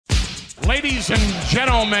Ladies and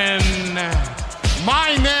gentlemen,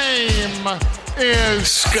 my name is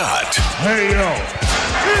Scott. Hey, yo.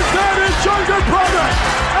 Is that his younger brother?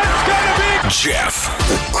 It's gonna be Jeff.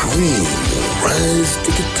 The cream will rise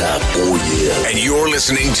to the top. Oh, yeah. And you're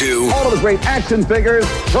listening to all of the great action figures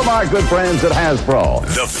from our good friends at Hasbro.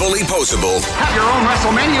 The Fullyposeable. Have your own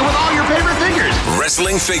WrestleMania with all your favorite figures.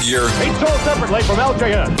 Wrestling figure. Each sold separately from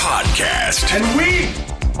LJN. Podcast. And we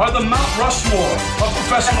are the Mount Rushmore of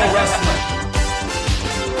professional wrestling.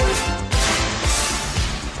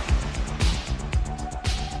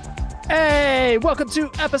 Hey, welcome to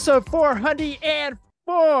episode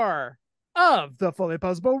 404 of the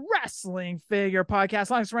Fullyposeable Wrestling Figure Podcast,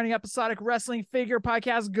 longest running episodic wrestling figure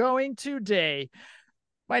podcast going today.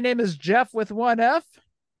 My name is Jeff with one F.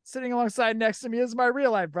 Sitting alongside next to me is my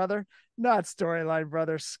real life brother, not storyline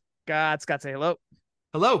brother, Scott. Scott, say hello.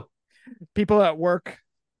 Hello. People at work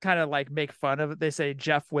kind of like make fun of it. They say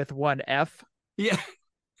Jeff with one F. Yeah.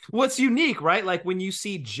 What's unique, right? Like when you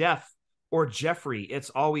see Jeff or Jeffrey, it's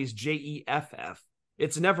always Jeff.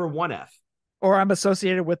 It's never one F. Or I'm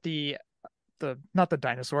associated with the not the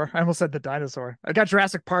dinosaur. I almost said the dinosaur. I got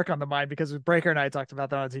Jurassic Park on the mind because Breaker and I talked about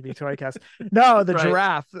that on TV Toycast. No, the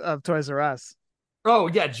giraffe of Toys R Us. Oh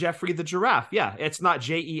yeah, Jeffrey the giraffe. Yeah, it's not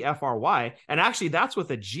Jeffry, and actually that's with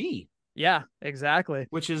a G. Yeah, exactly.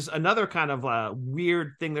 Which is another kind of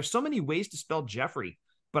weird thing. There's so many ways to spell Jeffrey,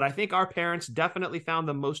 but I think our parents definitely found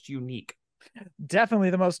the most unique. Definitely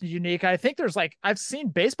the most unique. I think there's I've seen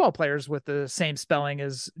baseball players with the same spelling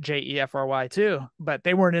as Jeffry too, but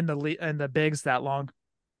they weren't in the bigs that long.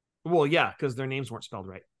 Well, yeah, because their names weren't spelled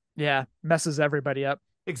right. Yeah, messes everybody up.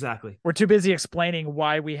 Exactly. We're too busy explaining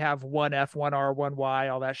why we have one F, one R, one Y,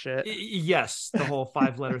 all that shit. Yes, the whole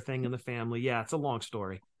 5-letter thing in the family. Yeah, it's a long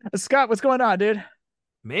story. Scott, what's going on, dude?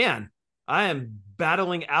 Man, I am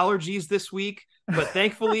battling allergies this week, but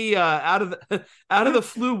thankfully out of the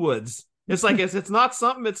flu woods. It's like it's not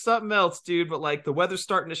something, it's something else, dude. But like the weather's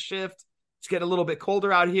starting to shift. It's getting a little bit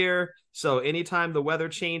colder out here. So anytime the weather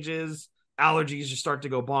changes, allergies just start to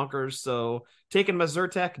go bonkers. So taking my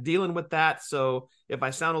Zyrtec, dealing with that. So if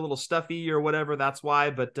I sound a little stuffy or whatever, that's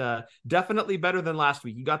why. But definitely better than last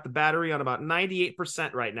week. You got the battery on about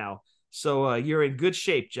 98% right now. So you're in good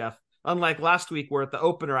shape, Jeff. Unlike last week where at the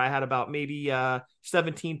opener I had about maybe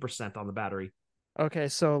 17% on the battery. Okay,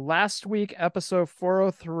 so last week, episode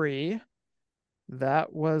 403,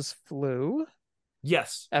 that was flu.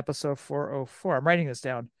 Yes. Episode 404. I'm writing this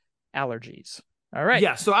down. Allergies. All right.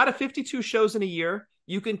 Yeah. So out of 52 shows in a year,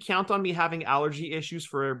 you can count on me having allergy issues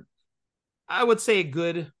for, I would say, a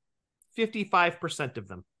good 55% of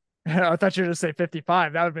them. I thought you were going to say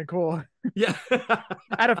 55. That would have been cool. Yeah.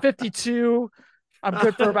 Out of 52, I'm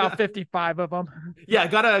good for about 55 of them. Yeah.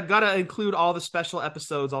 Gotta include all the special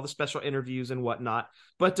episodes, all the special interviews and whatnot.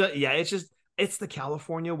 But yeah, it's the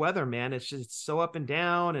California weather, man. It's so up and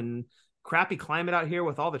down and crappy climate out here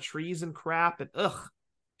with all the trees and crap and it's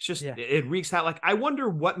just, It wreaks out. Like, I wonder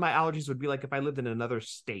what my allergies would be like if I lived in another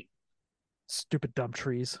state. Stupid dumb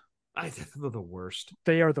trees. They're the worst.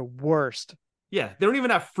 They are the worst. Yeah. They don't even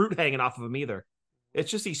have fruit hanging off of them either. It's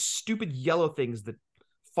just these stupid yellow things that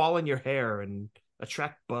fall in your hair and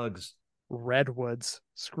attract bugs. Redwoods.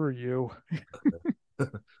 Screw you.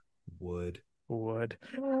 Wood.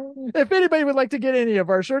 If anybody would like to get any of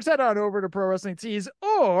our shirts, head on over to Pro Wrestling Tees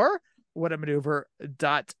or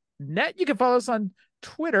whatamaneuver.net. You can follow us on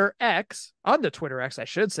Twitter X, I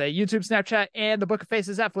should say, YouTube, Snapchat, and the Book of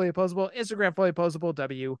Faces at Fullyposeable, Instagram Fullyposeable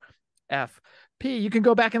WFP. You can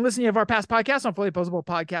go back and listen to any of our past podcasts on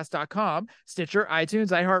fullyposablepodcast.com, Stitcher,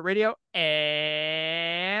 iTunes, iHeartRadio,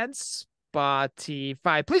 and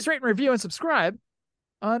Spotify. Please rate and review and subscribe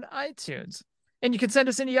on iTunes. And you can send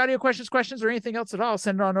us any audio questions, or anything else at all.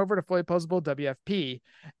 Send it on over to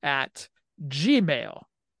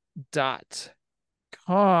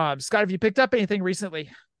fullyposablewfp@gmail.com. Scott, have you picked up anything recently?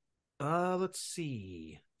 Let's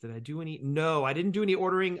see. Did I do any? No, I didn't do any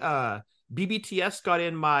ordering. BBTS got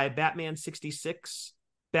in my Batman 66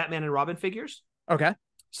 Batman and Robin figures. Okay.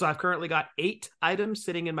 So I've currently got 8 items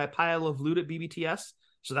sitting in my pile of loot at BBTS.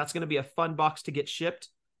 So that's going to be a fun box to get shipped.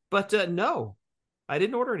 But no, I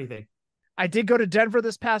didn't order anything. I did go to Denver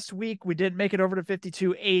this past week. We didn't make it over to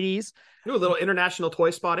 5280s. A little international toy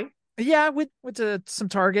spotting. Yeah, we went to some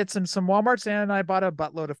Targets and some Walmarts, and I bought a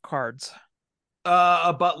buttload of cards.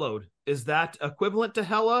 A buttload. Is that equivalent to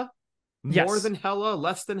Hella? Yes. More than Hella?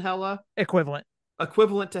 Less than Hella? Equivalent.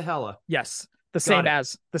 Equivalent to Hella. Yes. The same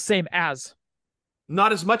as.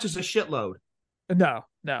 Not as much as a shitload. No.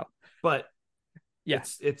 But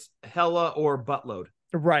yes, it's Hella or buttload.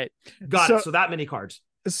 Right. Got it. So that many cards.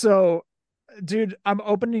 So, dude, I'm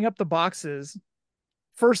opening up the boxes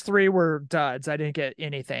First 3 were duds. I didn't get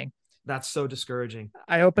anything. That's so discouraging.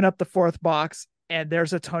 I open up the 4th box and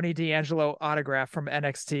there's a Tony D'Angelo autograph from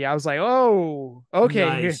NXT. I was like, oh, okay,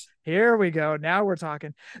 Nice. here we go. Now we're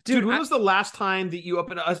talking. Dude, when was the last time that you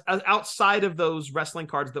opened outside of those wrestling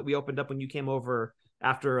cards that we opened up when you came over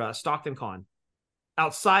after Stockton Con?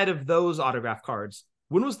 Outside of those autograph cards,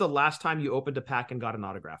 when was the last time you opened a pack and got an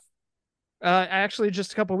autograph? Actually,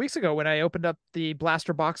 just a couple of weeks ago when I opened up the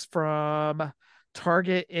blaster box from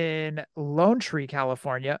Target in Lone Tree,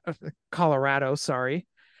 Colorado. Sorry,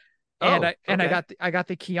 and I got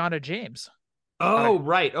the Kiana James. Oh,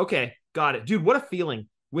 right, okay, got it, dude. What a feeling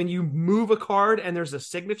when you move a card and there's a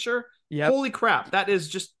signature. Yep. Holy crap, that is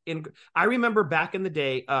just in. I remember back in the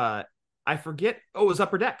day. I forget. Oh, it was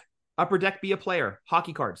Upper Deck. Upper Deck Be a Player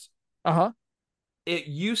hockey cards. It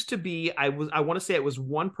used to be, I want to say it was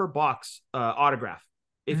 1 per box autograph.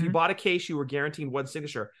 If you bought a case, you were guaranteed 1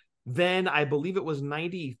 signature. Then I believe it was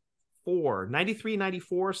 94, 93,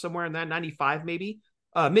 94, somewhere in that, 95 maybe,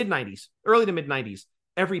 mid 90s, early to mid 90s.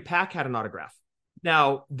 Every pack had an autograph.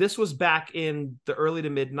 Now, this was back in the early to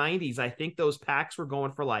mid 90s. I think those packs were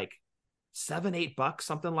going for like $7-8,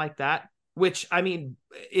 something like that, which, I mean,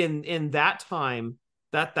 in that time,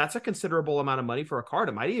 that's a considerable amount of money for a card.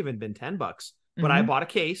 It might have even been $10. But I bought a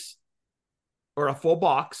case or a full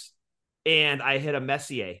box and I hit a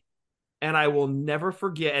Messier. And I will never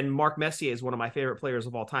forget. And Mark Messier is one of my favorite players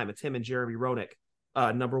of all time. It's him and Jeremy Roenick,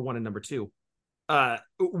 number 1 and number 2.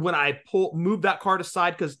 When I move that card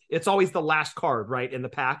aside, because it's always the last card, right, in the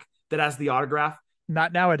pack that has the autograph.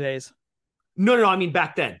 Not nowadays. No, I mean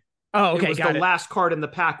back then. Oh, okay, it was the last card in the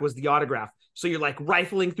pack was the autograph. So you're like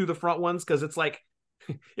rifling through the front ones because it's like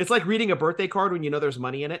reading a birthday card when you know there's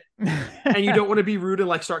money in it and you don't want to be rude and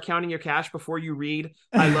like start counting your cash before you read,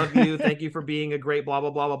 I love you, thank you for being a great blah, blah,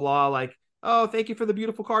 blah, blah, blah. Like, oh, thank you for the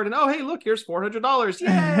beautiful card. And oh, hey, look, here's $400.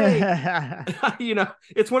 Yay. You know,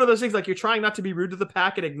 it's one of those things like you're trying not to be rude to the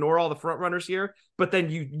pack and ignore all the front runners here. But then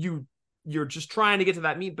you're just trying to get to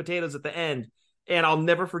that meat and potatoes at the end. And I'll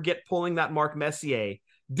never forget pulling that Mark Messier.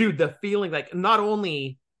 Dude, the feeling like not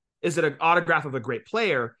only is it an autograph of a great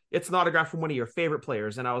player, it's an autograph from one of your favorite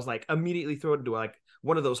players. And I was like immediately thrown into like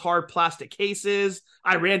one of those hard plastic cases.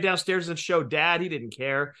 I ran downstairs and showed Dad. He didn't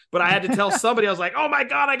care, but I had to tell somebody. I was like, oh my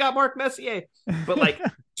God, I got Mark Messier. But like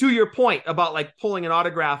to your point about like pulling an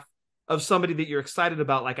autograph of somebody that you're excited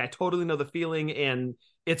about, like I totally know the feeling, and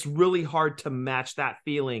it's really hard to match that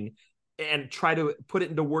feeling and try to put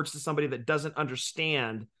it into words to somebody that doesn't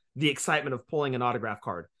understand the excitement of pulling an autograph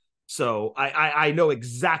card. So I know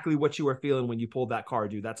exactly what you were feeling when you pulled that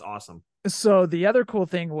card, dude. That's awesome. So the other cool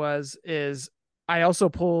thing is I also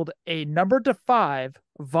pulled a number to 5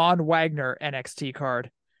 Von Wagner NXT card.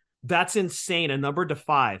 That's insane. A number to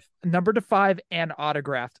 5. Number to 5 and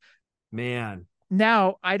autographed. Man.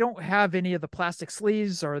 Now, I don't have any of the plastic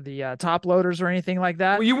sleeves or the top loaders or anything like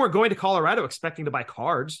that. Well, you weren't going to Colorado expecting to buy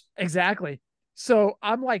cards. Exactly. So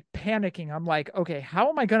I'm like panicking. I'm like, okay, how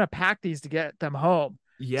am I going to pack these to get them home?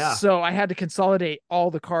 Yeah. So I had to consolidate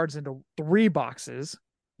all the cards into 3 boxes.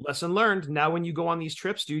 Lesson learned. Now, when you go on these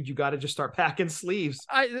trips, dude, you got to just start packing sleeves.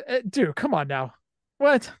 Dude, come on now.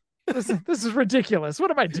 What? This is ridiculous.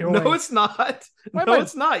 What am I doing? No, it's not.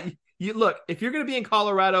 It's not. You look, if you're going to be in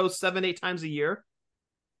Colorado 7-8 times a year,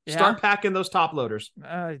 start packing those top loaders.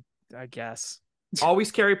 I guess.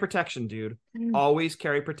 Always carry protection, dude. Always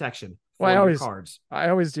carry protection for your cards. I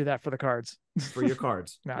always do that for the cards. For your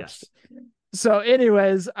cards. No, yes. So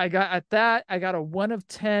anyways, I got a 1 of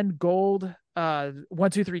 10 gold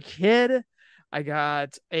 1-2-3 kid. I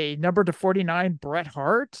got a number to 49 Bret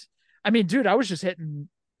Hart. I mean, dude, I was just hitting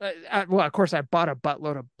well, of course I bought a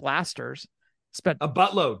buttload of blasters. Spent a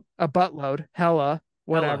buttload. Hella,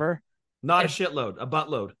 whatever. Not a shitload, a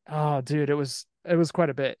buttload. Oh, dude, it was quite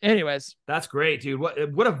a bit. Anyways, that's great, dude.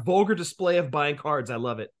 What a vulgar display of buying cards. I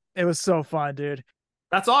love it. It was so fun, dude.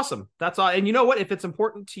 That's awesome. That's all. And you know what? If it's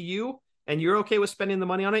important to you and you're okay with spending the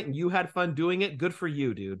money on it and you had fun doing it, good for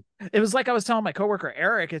you, dude. It was like I was telling my coworker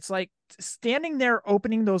Eric, it's like standing there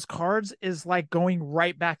opening those cards is like going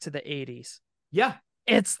right back to the 80s. Yeah.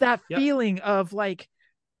 It's that feeling of like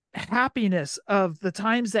happiness of the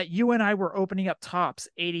times that you and I were opening up Tops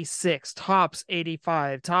 86, Tops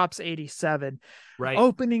 85, Tops 87, right?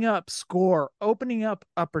 Opening up Score, opening up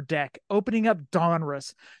Upper Deck, opening up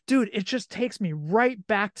Donruss. Dude, it just takes me right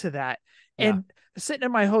back to that. And sitting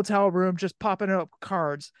in my hotel room, just popping up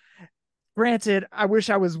cards. Granted, I wish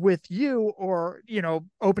I was with you or,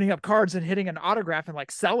 opening up cards and hitting an autograph and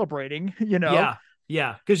like celebrating,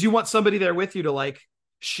 Yeah. Because you want somebody there with you to like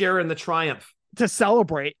share in the triumph. to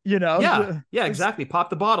celebrate, Yeah, exactly. Pop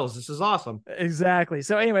the bottles. This is awesome. Exactly.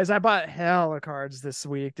 So anyways, I bought hella cards this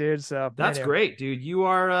week, dude. So that's great, dude.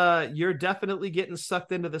 You're definitely getting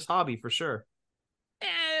sucked into this hobby for sure.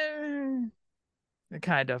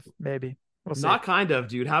 Kind of, maybe. We'll see. Not kind of,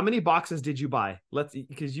 dude. How many boxes did you buy?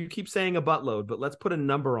 Because you keep saying a buttload, but let's put a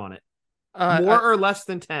number on it. More or less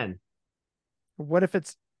than 10? What if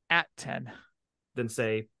it's at 10? Then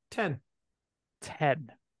say 10.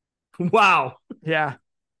 10. Wow. Yeah.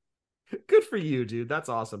 Good for you, dude. That's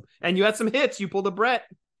awesome. And you had some hits. You pulled a Brett,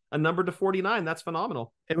 a number to 49. That's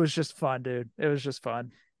phenomenal. It was just fun, dude. It was just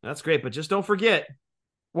fun. That's great. But just don't forget.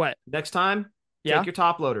 What? Next time, take your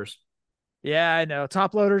top loaders. Yeah, I know.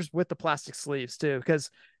 Top loaders with the plastic sleeves too, because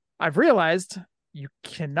I've realized you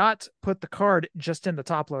cannot put the card just in the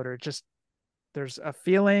top loader. There's a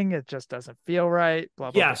feeling it just doesn't feel right. Blah,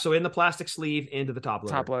 blah, yeah. blah. So in the plastic sleeve into the top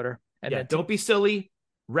loader. Top loader. And then don't be silly.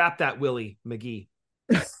 Wrap that Willie McGee.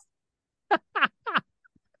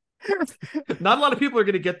 Not a lot of people are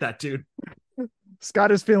going to get that, dude.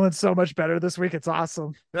 Scott is feeling so much better this week. It's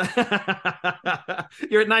awesome. You're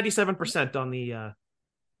at 97% on the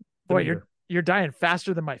boy, you're dying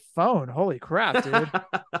faster than my phone. Holy crap, dude.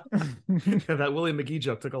 That Willie McGee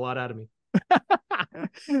joke took a lot out of me.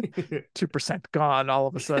 2% gone all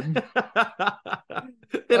of a sudden. They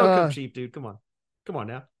don't come cheap, dude. Come on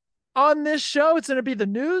now. On this show, it's going to be the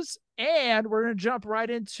news, and we're going to jump right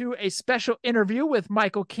into a special interview with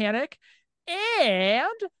Michael Kanik and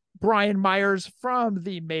Brian Myers from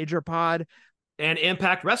the Major Pod. And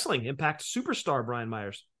Impact Wrestling, Impact superstar Brian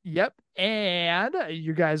Myers. Yep. And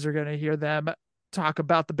you guys are going to hear them talk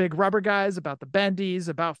about the big rubber guys, about the bendies,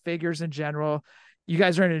 about figures in general. You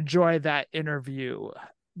guys are going to enjoy that interview.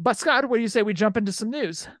 But Scott, what do you say we jump into some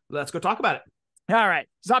news? Let's go talk about it. All right.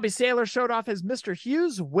 Zombie Sailor showed off his Mr.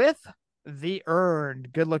 Hughes with the urn.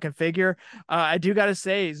 Good looking figure. I do got to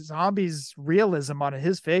say, Zombie's realism on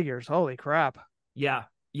his figures. Holy crap. Yeah.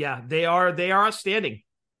 They are outstanding.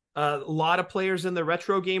 A lot of players in the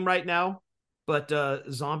retro game right now, but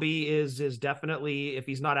Zombie is definitely, if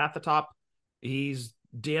he's not at the top, he's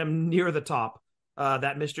damn near the top.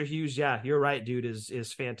 That Mr. Hughes, yeah, you're right, dude,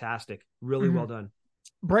 is fantastic. Really well done.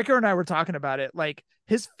 Breaker and I were talking about it. Like,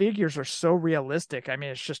 his figures are so realistic. I mean,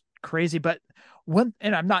 it's just crazy. But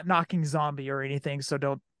and I'm not knocking Zombie or anything, so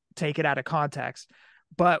don't take it out of context.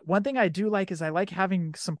 But one thing I do like is I like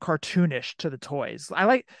having some cartoonish to the toys.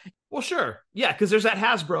 Well, sure. Yeah, because there's that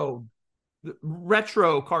Hasbro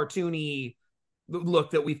retro cartoony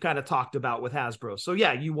look that we've kind of talked about with Hasbro. So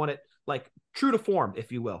yeah, you want it like true to form,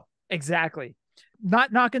 if you will. Exactly.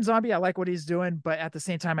 Not knocking Zombie. I like what he's doing, but at the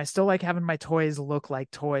same time, I still like having my toys look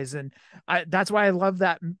like toys. And that's why I love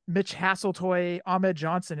that Mitch Hasttle toy, Ahmed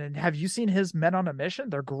Johnson. And have you seen his Men on a Mission?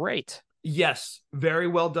 They're great. Yes, very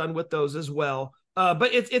well done with those as well.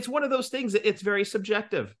 But it's one of those things that it's very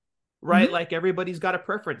subjective, right? Mm-hmm. Like everybody's got a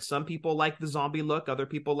preference. Some people like the Zombie look, other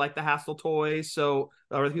people like the Hasttle toys. So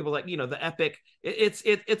other people like, the Epic.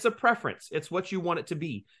 It's a preference. It's what you want it to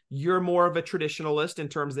be. You're more of a traditionalist in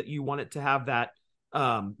terms that you want it to have that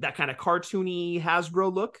kind of cartoony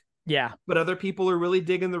Hasbro look. Yeah. But other people are really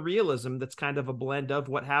digging the realism that's kind of a blend of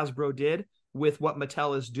what Hasbro did with what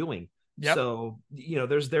Mattel is doing. Yep. So,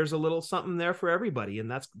 there's a little something there for everybody. And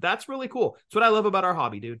that's really cool. It's what I love about our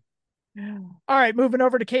hobby, dude. All right, moving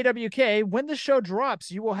over to KWK. When the show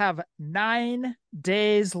drops, you will have 9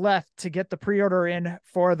 days left to get the pre-order in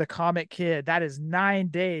for the Comic Kid. That is 9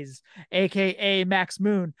 days, aka Max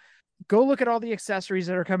Moon. Go look at all the accessories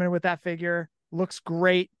that are coming with that figure. Looks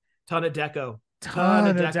great. Ton of deco. Ton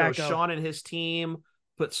of deco. Sean and his team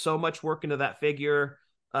put so much work into that figure.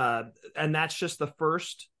 And that's just the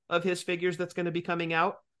first of his figures that's going to be coming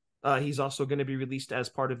out. He's also going to be released as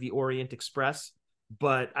part of the Orient Express.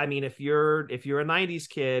 But I mean, if you're a 90s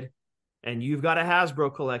kid and you've got a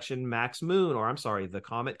Hasbro collection, Max Moon, or I'm sorry, the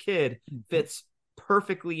Comet Kid fits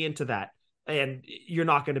perfectly into that. And you're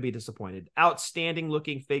not going to be disappointed. Outstanding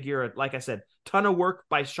looking figure. Like I said, ton of work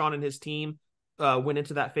by Sean and his team went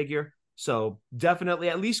into that figure. So definitely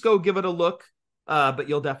at least go give it a look. But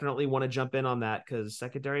you'll definitely want to jump in on that because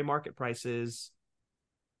secondary market prices,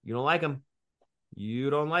 you don't like them. You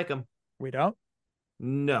don't like them. We don't?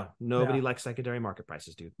 No, nobody likes secondary market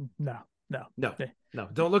prices, dude. No.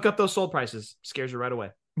 Don't look up those sold prices. Scares you right away.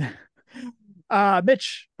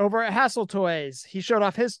 Mitch over at Hasttle Toys, he showed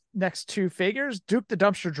off his next 2 figures. Duke the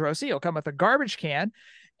Dumpster Drosy, he'll come with a garbage can,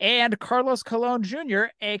 and Carlos Colon Jr.,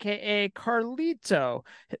 aka Carlito.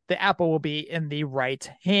 The apple will be in the right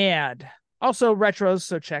hand. Also retros,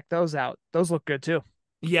 so check those out. Those look good too.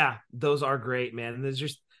 Yeah, those are great, man. And there's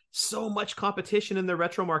just so much competition in the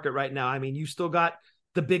retro market right now. I mean, you still got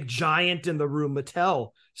the big giant in the room, Mattel,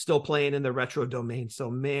 still playing in the retro domain. So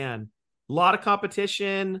man, a lot of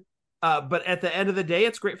competition. But at the end of the day,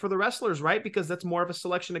 it's great for the wrestlers, right? Because that's more of a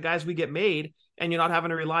selection of guys we get made, and you're not having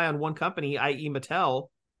to rely on one company, i.e. Mattel,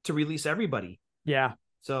 to release everybody. Yeah.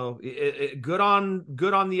 So good on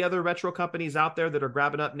the other retro companies out there that are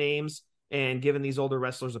grabbing up names and giving these older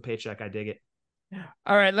wrestlers a paycheck. I dig it.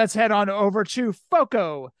 All right, let's head on over to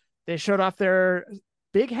Foco. They showed off their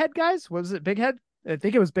big head guys. What was it? Big head? I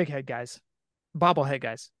think it was big head guys. Bobblehead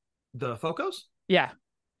guys. The Focos? Yeah.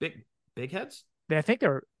 Big heads? I think they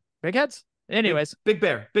were big heads. Anyways. Big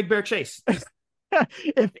Bear Chase.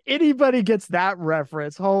 If anybody gets that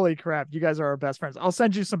reference, holy crap, you guys are our best friends. I'll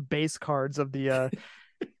send you some base cards of the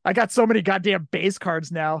I got so many goddamn base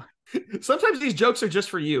cards now. Sometimes these jokes are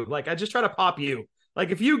just for you. Like, I just try to pop you.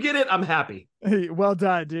 Like, if you get it, I'm happy. Hey, well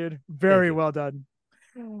done, dude. Very well done.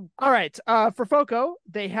 All right. For Foco,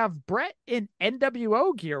 they have Brett in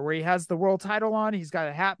NWO gear where he has the world title on. He's got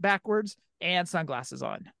a hat backwards and sunglasses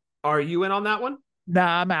on. Are you in on that one?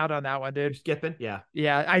 Nah, I'm out on that one, dude. You're skipping? Yeah.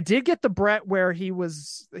 Yeah. I did get the Brett where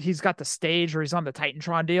he's got the stage or he's on the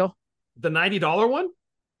Titantron deal. The $90 one?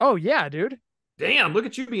 Oh, yeah, dude. Damn, look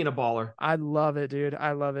at you being a baller. I love it, dude.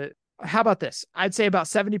 I love it. How about this? I'd say about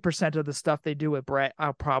 70% of the stuff they do with Brett,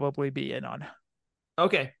 I'll probably be in on.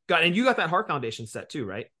 Okay. And you got that Heart Foundation set too,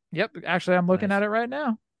 right? Yep. Actually, I'm looking at it right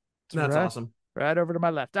now. That's awesome. Right over to my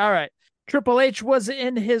left. All right. Triple H was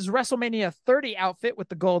in his WrestleMania 30 outfit with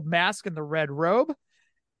the gold mask and the red robe.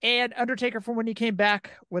 And Undertaker from when he came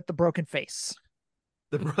back with the broken face.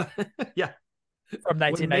 Yeah. From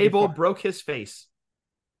 1994. When Mabel broke his face.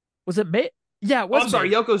 Was it Mabel? Yeah, it was. I'm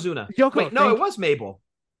sorry, Yokozuna. Wait, no, it was Mabel.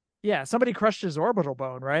 Yeah, somebody crushed his orbital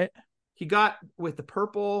bone, right? He got with the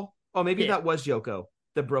purple. Oh, maybe that was Yoko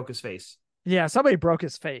that broke his face. Yeah, somebody broke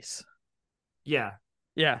his face. Yeah.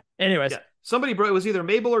 Anyways. Yeah. Somebody broke. It was either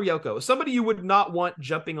Mabel or Yoko. Somebody you would not want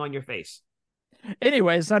jumping on your face.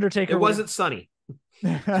 Anyways, Undertaker. It wasn't Sunny.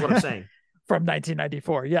 That's what I'm saying. From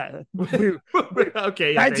 1994. Yeah.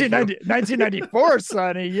 Okay. Yeah, 1994,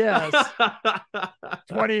 Sonny. Yes.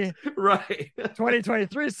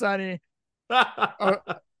 2023, Sonny. Oh,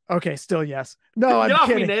 okay. Still yes. No, I'm Get off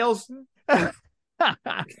kidding. me, Nails.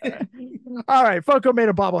 All right. Foco made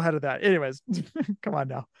a bobblehead of that. Anyways, come on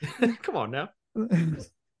now. Come on now.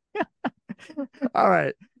 All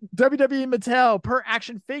right. WWE Mattel per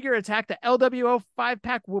action figure attack. The LWO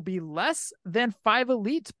 5-pack will be less than 5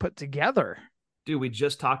 elites put together. Dude, we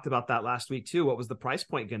just talked about that last week too. What was the price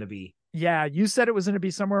point going to be? Yeah, you said it was going to be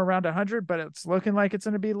somewhere around 100, but it's looking like it's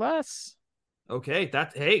going to be less. Okay,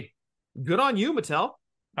 hey, good on you, Mattel.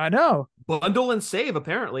 I know. Bundle and save,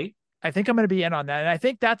 apparently. I think I'm going to be in on that. And I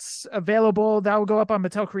think that's available. That will go up on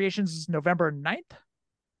Mattel Creations November 9th.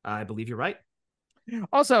 I believe you're right.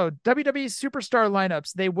 Also, WWE Superstar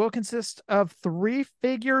lineups, they will consist of 3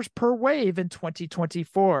 figures per wave in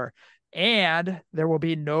 2024. And there will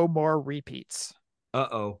be no more repeats.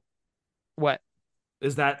 Uh-oh. What?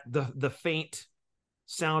 Is that the faint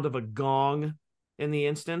sound of a gong in the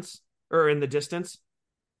instance? Or in the distance?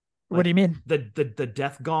 Like, what do you mean? The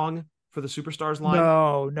death gong for the Superstars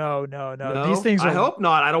line? No. These things I hope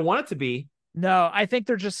not. I don't want it to be. No, I think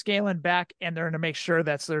they're just scaling back and they're going to make sure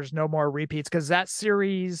that there's no more repeats because that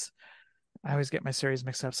series, I always get my series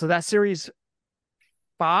mixed up. So that series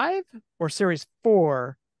 5 or series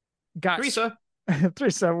 4 got Teresa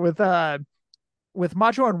with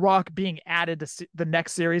Macho and Rock being added to the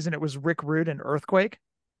next series, and it was Rick Rude and Earthquake.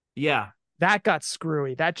 Yeah, that got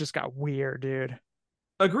screwy. That just got weird, dude.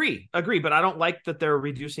 Agree, but I don't like that they're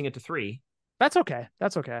reducing it to 3. That's okay.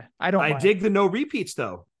 I dig the no repeats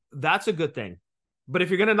though. That's a good thing. But if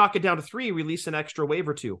you're going to knock it down to 3, release an extra wave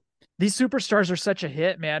or 2. These Superstars are such a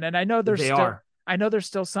hit, man. And I know there's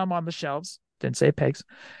still some on the shelves. Didn't say pegs.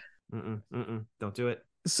 Don't do it.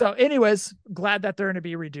 So anyways, glad that they're going to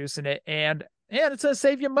be reducing it. And it's going to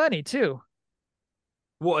save you money too.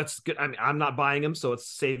 Well, it's good. I mean, I'm not buying them, so it's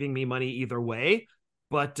saving me money either way.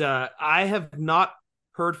 But I have not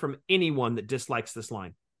heard from anyone that dislikes this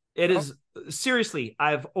line. It is seriously,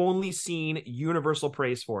 I've only seen universal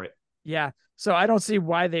praise for it. Yeah. So I don't see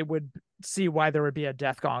why there would be a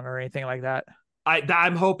death gong or anything like that.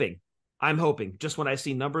 I'm hoping just when I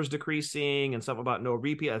see numbers decreasing and stuff about no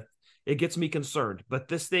repeat, it gets me concerned, but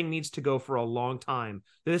this thing needs to go for a long time.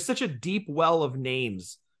 There's such a deep well of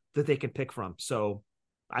names that they can pick from. So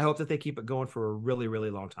I hope that they keep it going for a really, really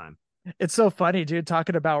long time. It's so funny, dude,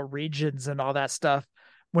 talking about regions and all that stuff.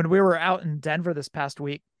 When we were out in Denver this past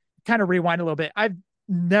week, kind of rewind a little bit. I've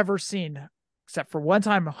never seen, except for one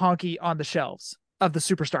time, Honky on the shelves of the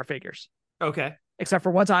Superstar figures. Okay. Except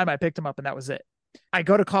for one time I picked him up and that was it. I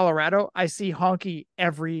go to Colorado, I see Honky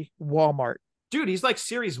every Walmart. Dude, he's like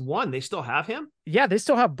Series 1. They still have him? Yeah, they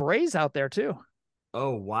still have Braze out there too.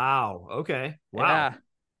 Oh, wow. Okay. Wow. Yeah.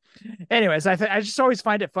 Anyways, I just always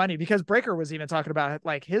find it funny because Breaker was even talking about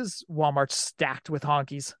like his Walmart stacked with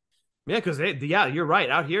honkies. Yeah, because you're right.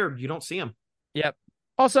 Out here, you don't see them. Yep.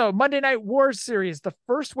 Also, Monday Night Wars series, the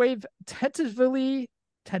first wave tentatively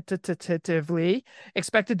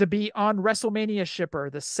expected to be on WrestleMania shipper.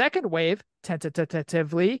 The second wave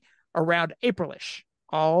tentatively around Aprilish.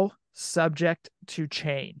 All subject to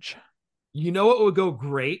change. You know what would go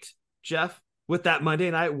great, Jeff, with that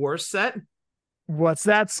Monday Night Wars set? What's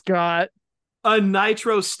that, Scott? A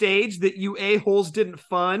Nitro stage that you a-holes didn't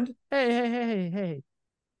fund? Hey.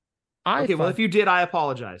 Well, if you did, I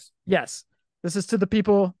apologize. Yes. This is to the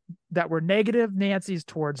people that were negative Nancy's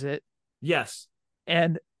towards it. Yes.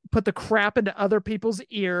 And put the crap into other people's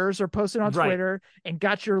ears or post it on Twitter and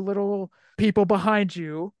got your little people behind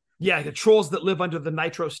you. Yeah, the trolls that live under the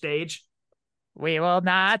Nitro stage. We will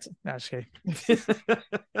not. No, just kidding.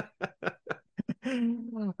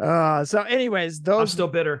 So anyways, those... I'm still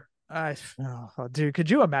bitter. Dude, could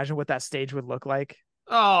you imagine what that stage would look like?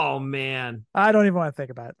 Oh, man. I don't even want to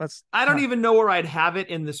think about it. I don't even know where I'd have it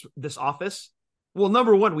in this office. Well,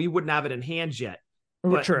 number one, we wouldn't have it in hand yet.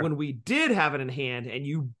 But when we did have it in hand and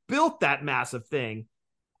you built that massive thing,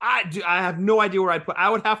 I have no idea where I'd put. I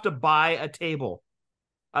would have to buy a table,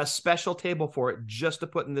 a special table for it just to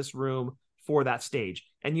put in this room for that stage.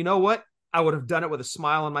 And you know what? I would have done it with a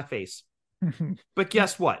smile on my face. But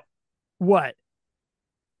guess what? What?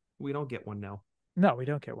 We don't get one now. No, we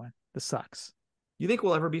don't get one. This sucks. You think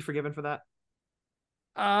we'll ever be forgiven for that?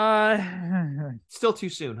 Still too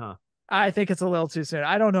soon, huh? I think it's a little too soon.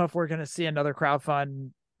 I don't know if we're going to see another crowdfund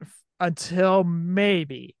until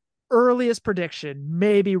maybe, earliest prediction,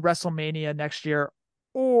 maybe WrestleMania next year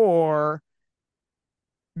or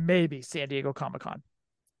maybe San Diego Comic-Con.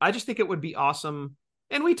 I just think it would be awesome.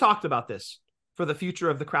 And we talked about this for the future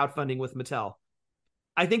of the crowdfunding with Mattel.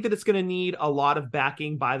 I think that it's going to need a lot of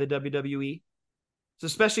backing by the WWE. So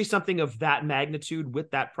especially something of that magnitude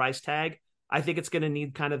with that price tag. I think it's going to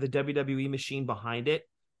need kind of the WWE machine behind it,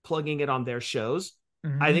 plugging it on their shows.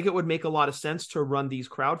 Mm-hmm. I think it would make a lot of sense to run these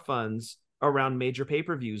crowd funds around major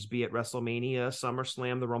pay-per-views, be it WrestleMania,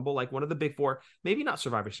 SummerSlam, the Rumble, like one of the big four, maybe not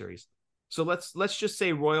Survivor Series. So let's just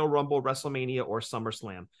say Royal Rumble, WrestleMania, or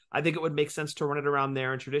SummerSlam. I think it would make sense to run it around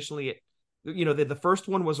there. And traditionally, the first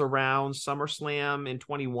one was around SummerSlam in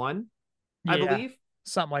 21, I believe.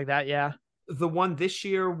 Something like that, yeah. The one this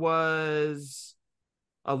year was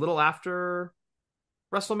a little after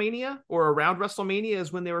WrestleMania or around WrestleMania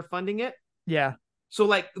is when they were funding it. Yeah. So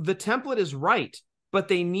like the template is right, but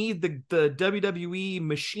they need the WWE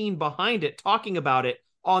machine behind it, talking about it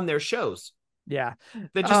on their shows. Yeah.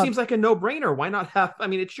 That just seems like a no-brainer. Why not have,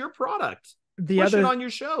 it's your product. Push it on your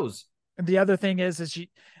shows. The other thing is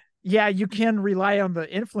you can rely on the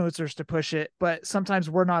influencers to push it, but sometimes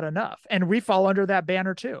we're not enough. And we fall under that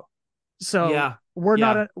banner too. So we're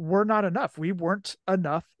not enough. We weren't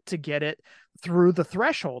enough to get it through the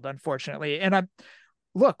threshold, unfortunately. And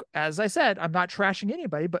look, as I said, I'm not trashing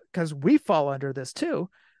anybody, but because we fall under this too.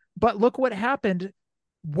 But look what happened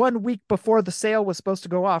 1 week before the sale was supposed to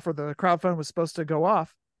go off, or the crowdfund was supposed to go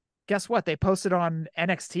off. Guess what? They posted on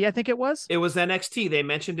NXT, I think it was. It was NXT. They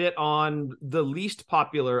mentioned it on the least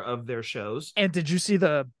popular of their shows. And did you see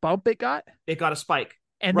the bump it got? It got a spike.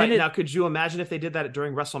 And right now, could you imagine if they did that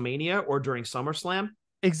during WrestleMania or during SummerSlam?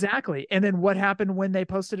 Exactly. And then what happened when they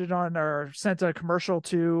posted it on or sent a commercial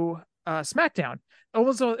to SmackDown? It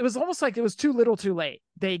was almost like it was too little too late.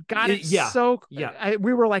 They got it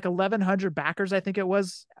we were like 1,100 backers, I think it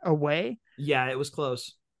was, away. Yeah, it was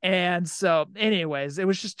close. And so anyways, it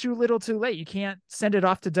was just too little too late. You can't send it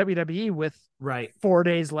off to WWE with 4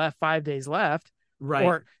 days left, 5 days left. Right.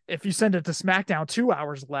 Or if you send it to SmackDown 2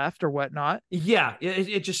 hours left or whatnot. Yeah,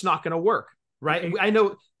 it's just not going to work. Right. I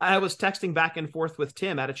know I was texting back and forth with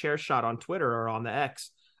Tim at a chair shot on Twitter or on the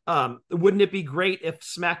X. Wouldn't it be great if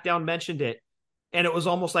SmackDown mentioned it and it was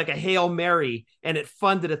almost like a Hail Mary and it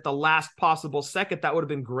funded at the last possible second? That would have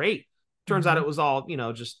been great. Turns out it was all,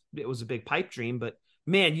 it was a big pipe dream. But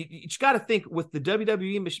man, you got to think with the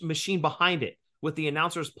WWE machine behind it, with the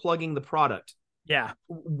announcers plugging the product. Yeah.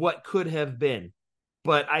 What could have been.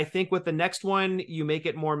 But I think with the next one, you make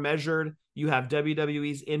it more measured. You have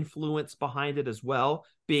WWE's influence behind it as well,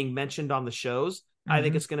 being mentioned on the shows. I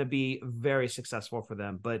think it's going to be very successful for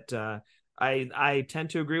them. But I tend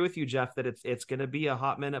to agree with you, Jeff, that it's going to be a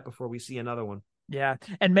hot minute before we see another one. Yeah,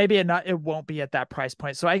 and maybe it won't be at that price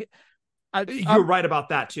point. So you're right about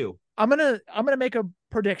that too. I'm gonna make a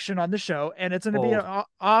prediction on the show, and it's gonna be an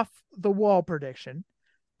off the wall prediction.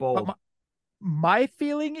 Bold. But my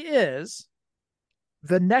feeling is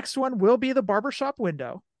the next one will be the barbershop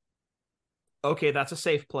window. Okay, that's a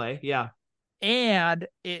safe play. Yeah. And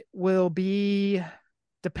it will be,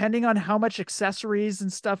 depending on how much accessories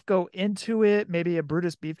and stuff go into it, maybe a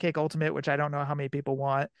Brutus Beefcake Ultimate, which I don't know how many people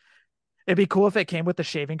want. It'd be cool if it came with the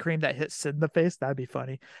shaving cream that hit Sid in the face. That'd be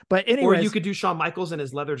funny. But anyways, or you could do Shawn Michaels in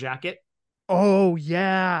his leather jacket. Oh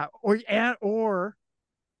yeah, or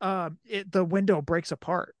the window breaks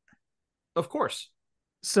apart. Of course.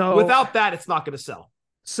 So without that, it's not going to sell.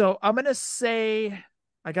 So I'm gonna say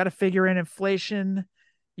I got to figure in inflation.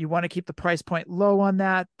 You want to keep the price point low on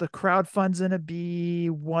that. The crowdfund's gonna be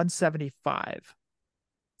 $175.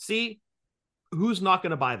 See, who's not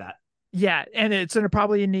going to buy that? Yeah, and it's gonna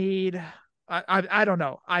probably need. I don't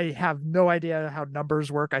know. I have no idea how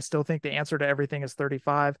numbers work. I still think the answer to everything is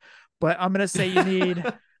 35, but I'm gonna say you need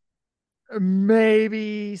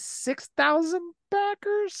maybe 6,000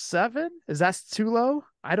 backers. 7? Is that too low?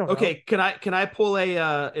 I don't know. Okay, can I pull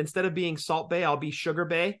a instead of being Salt Bay, I'll be Sugar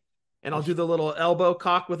Bay, and I'll do the little elbow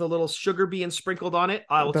cock with a little sugar being sprinkled on it.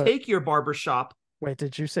 I will take your barbershop. Wait,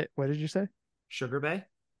 what did you say? Sugar Bay.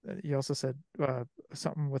 You also said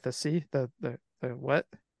something with a C. The what?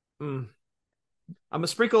 I'm gonna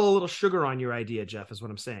sprinkle a little sugar on your idea, Jeff, is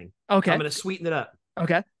what I'm saying. Okay. I'm gonna sweeten it up.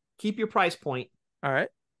 Okay. Keep your price point. All right.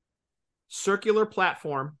 Circular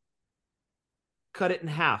platform. Cut it in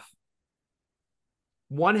half.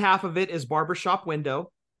 One half of it is barbershop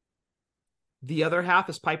window. The other half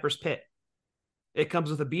is Piper's Pit. It comes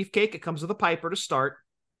with a beefcake. It comes with a Piper to start.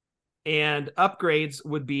 And upgrades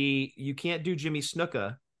would be, you can't do Jimmy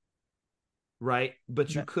Snuka, right?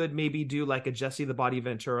 But you could maybe do like a Jesse the Body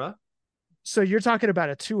Ventura. So you're talking about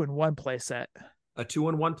a 2-in-1 play set. A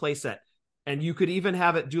 2-in-1 play set. And you could even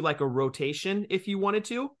have it do like a rotation if you wanted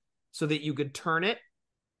to, so that you could turn it.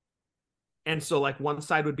 And so like one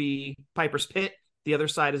side would be Piper's Pit. The other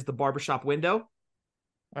side is the barbershop window.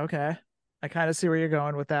 Okay. I kind of see where you're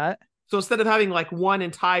going with that. So instead of having like one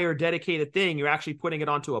entire dedicated thing, you're actually putting it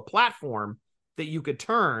onto a platform that you could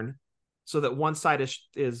turn so that one side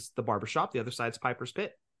is the barbershop, the other side's Piper's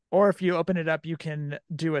Pit. Or if you open it up, you can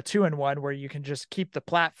do a 2-in-1 where you can just keep the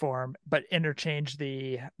platform, but interchange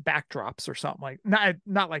the backdrops or something like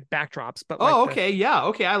not like backdrops, but like okay. Yeah.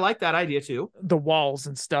 Okay. I like that idea too. The walls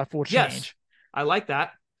and stuff will change. Yes, I like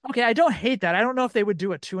that. Okay. I don't hate that. I don't know if they would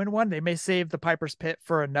do a 2-in-1. They may save the Piper's Pit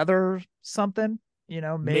for another something,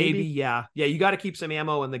 maybe. Yeah. You got to keep some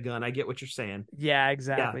ammo in the gun. I get what you're saying. Yeah,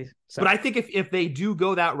 exactly. Yeah. So, but I think if they do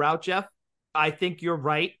go that route, Jeff, I think you're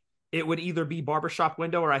right. It would either be barbershop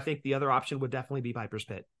window, or I think the other option would definitely be Piper's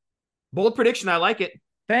Pit. Bold prediction. I like it.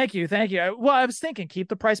 Thank you. Well, I was thinking, keep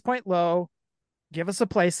the price point low, give us a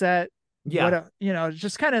play set. Yeah.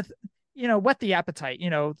 Just kind of, whet the appetite,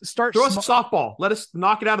 start. Throw us a softball. Let us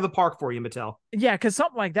knock it out of the park for you, Mattel. Yeah. Cause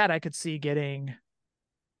something like that, I could see getting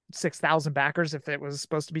 6,000 backers if it was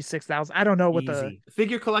supposed to be 6,000. I don't know what the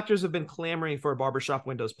figure collectors have been clamoring for a barbershop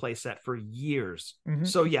windows play set for years. Mm-hmm.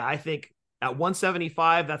 So yeah, I think at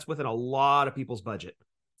 175, that's within a lot of people's budget.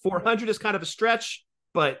 400 is kind of a stretch,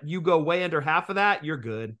 but you go way under half of that, you're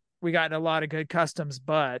good. We got a lot of good customs,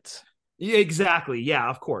 but yeah, exactly. Yeah,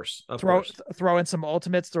 of course. Throw in some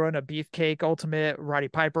ultimates, throw in a Beefcake Ultimate, Roddy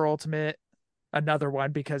Piper Ultimate, another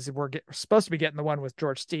one, because we're supposed to be getting the one with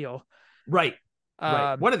George Steele. Right.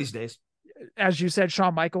 One of these days. As you said,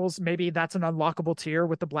 Shawn Michaels, maybe that's an unlockable tier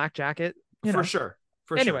with the black jacket. For sure.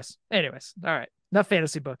 Anyways. All right. Enough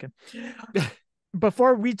fantasy booking.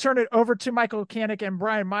 Before we turn it over to Michael Kanik and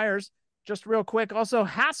Brian Myers, just real quick, also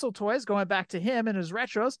Hasttle Toys, going back to him and his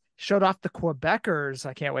retros, showed off the Quebecers.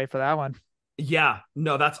 I can't wait for that one. Yeah,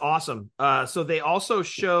 no, that's awesome. So they also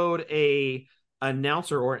showed an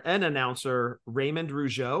announcer, Raymond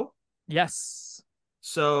Rougeau. Yes.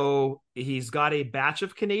 So he's got a batch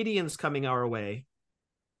of Canadians coming our way.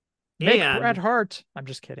 Make Bret Hart. I'm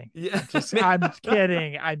just kidding. Yeah. I'm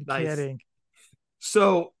kidding. I'm nice. Kidding.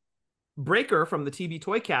 So Breaker from the TB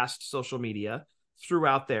Toycast social media threw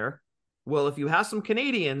out there, well, if you have some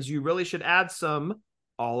Canadians, you really should add some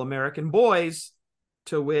All-American boys,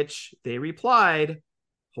 to which they replied,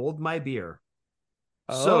 hold my beer.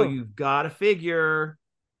 Oh. So you've got to figure,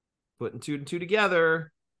 putting 2 and 2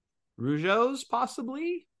 together, Rougeau's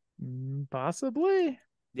possibly? Possibly.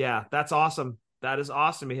 Yeah, that's awesome. That is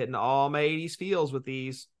awesome. You're hitting all my 80s feels with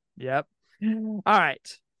these. Yep. All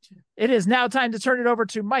right. It is now time to turn it over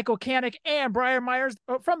to Michael Kanik and Brian Myers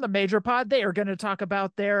from the Major Pod. They are going to talk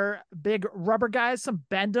about their big rubber guys, some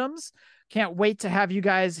Bendums. Can't wait to have you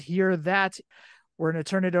guys hear that. We're going to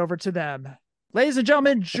turn it over to them. Ladies and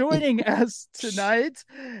gentlemen, joining us tonight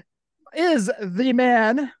is the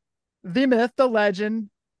man, the myth, the legend,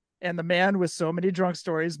 and the man with so many drunk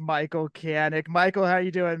stories, Michael Kanik. Michael, how you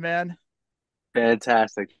doing, man?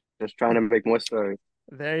 Fantastic. Just trying to make more stories.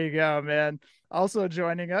 There you go, man. Also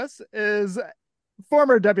joining us is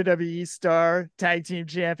former WWE star, tag team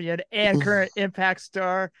champion, and current Impact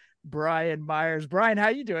star, Brian Myers. Brian, how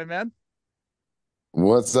you doing, man?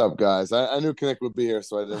 What's up, guys? I knew Kanik would be here,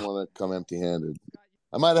 so I didn't want to come empty-handed.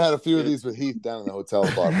 I might have had a few of these with Heath down in the hotel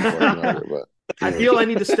bar before I came out here, but I feel I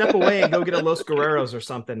need to step away and go get a Los Guerreros or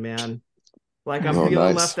something, man. Like I'm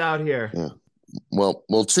feeling left out here. Yeah.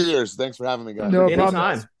 Well, cheers. Thanks for having me, guys. No Anytime.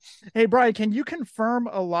 problem. Hey, Brian, can you confirm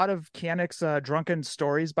a lot of Kanik's drunken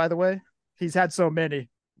stories, by the way? He's had so many.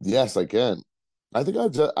 Yes, I can. I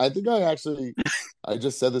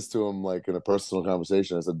just said this to him like in a personal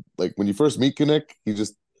conversation. I said, like, when you first meet Kanik, he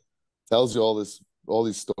just tells you all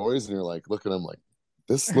these stories, and you're like, look at him like,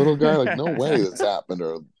 this little guy, like, no way this happened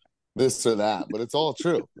or this or that. But it's all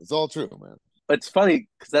true. It's all true, man. It's funny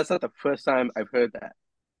because that's not the first time I've heard that.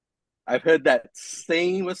 I've heard that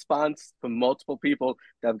same response from multiple people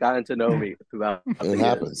that have gotten to know me throughout the years. It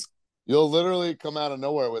happens. You'll literally come out of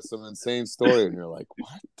nowhere with some insane story, and you're like,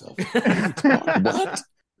 what the what?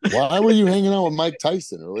 Why were you hanging out with Mike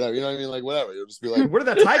Tyson or whatever? You know what I mean? Like, whatever. You'll just be like, where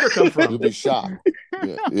did that tiger come from? You'll be shocked.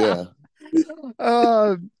 Yeah.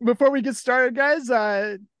 Before we get started, guys,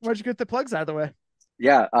 why don't you get the plugs out of the way?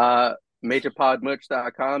 Yeah,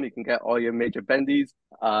 majorpodmerch.com. You can get all your major bendies.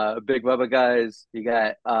 Big Rubber Guys. You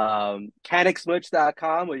got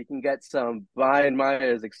canicsmerch.com, where you can get some Brian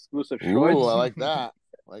Myers exclusive shorts. Ooh, I like that.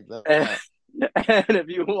 And if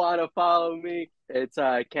you want to follow me, it's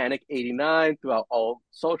Kanik89 throughout all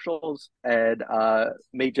socials, and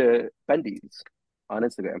Major Bendies on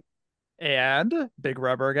Instagram. And Big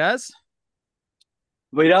Rubber Guys.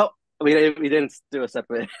 We didn't do a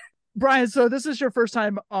separate. Brian, so this is your first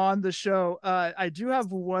time on the show. I do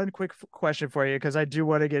have one quick question for you because I do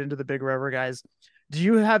want to get into the Big Rubber Guys. Do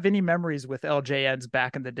you have any memories with LJNs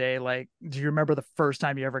back in the day? Like, do you remember the first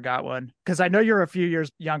time you ever got one? Because I know you're a few years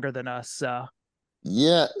younger than us. So.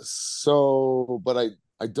 Yeah. So, but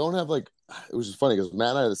I don't have like, it was just funny because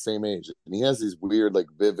Matt and I are the same age, and he has these weird, like,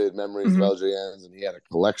 vivid memories of LJNs, and he had a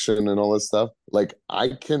collection and all this stuff. Like,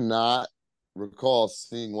 I cannot recall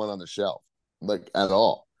seeing one on the shelf, like, at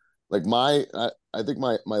all. Like, I think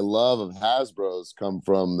my love of Hasbro's come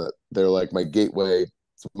from that. They're like my gateway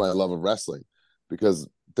to my love of wrestling, because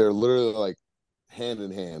they're literally like hand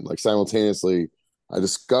in hand, like simultaneously. I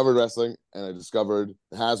discovered wrestling and I discovered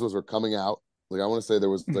the Hasbro's were coming out. Like, I want to say there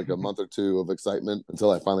was like a month or two of excitement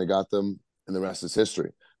until I finally got them, and the rest is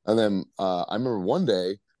history. And then I remember one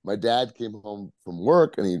day my dad came home from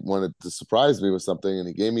work and he wanted to surprise me with something, and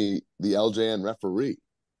he gave me the LJN referee.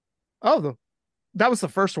 Oh, that was the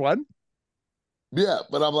first one? Yeah,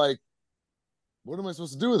 but I'm like, what am I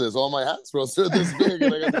supposed to do with this? All my Hasbro's are this big,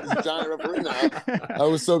 and I got this giant referee now. I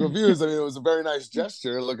was so confused. I mean, it was a very nice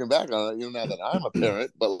gesture looking back on it, now that I'm a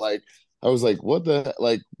parent, but like, I was like, what the,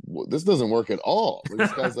 like, this doesn't work at all.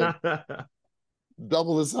 This guy's like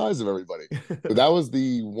double the size of everybody. But that was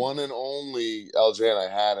the one and only LJN I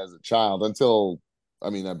had as a child until, I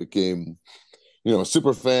became, a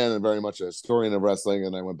super fan and very much a historian of wrestling.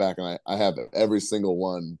 And I went back and I have every single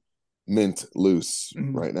one mint loose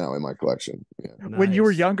right now in my collection. Yeah. Nice. When you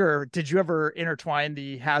were younger, did you ever intertwine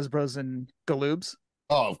the Hasbro's and Galoobs?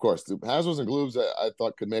 Oh, of course. The Hasbro's and Galoobs I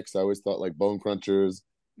thought could mix. I always thought like Bone Crunchers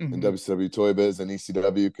and WCW Toy Biz and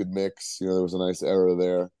ECW could mix. There was a nice era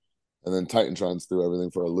there. And then Titantrons threw everything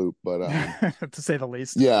for a loop, but to say the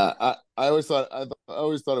least. Yeah, I always thought it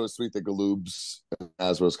was sweet that Galoobs and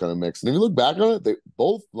Hasbro's kind of mixed. And if you look back on it,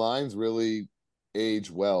 both lines really age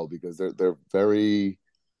well, because they're very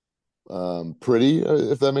pretty,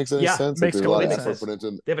 if that makes any sense. Makes like, a lot of sense.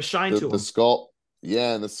 They have a shine to them. The sculpt,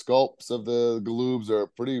 and the sculpts of the Galoobs are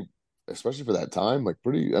pretty, especially for that time, like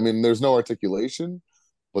pretty. I mean, there's no articulation,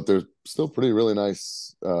 but they're still really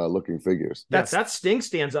nice looking figures. That Sting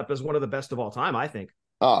stands up as one of the best of all time, I think.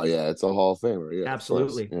 Oh yeah, it's a Hall of Famer. Yeah,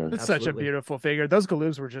 absolutely. Yeah. It's such a beautiful figure. Those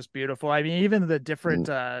Galoobs were just beautiful. I mean, even the different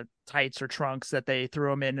tights or trunks that they threw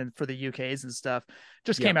them in and for the UKs and stuff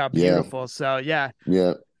just came out beautiful. So yeah.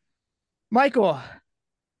 Michael,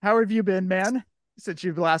 how have you been, man, since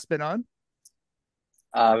you've last been on?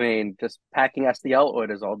 I mean, just packing SDL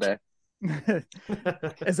orders all day.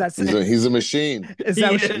 Is that he's a machine? Is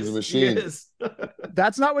that he's a machine?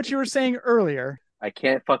 That's not what you were saying earlier. I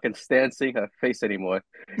can't fucking stand seeing her face anymore.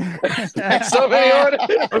 So many orders.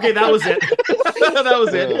 Okay, that was it. That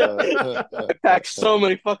was it. I packed so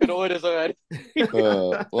many fucking orders already.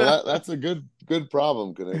 Well, that's a good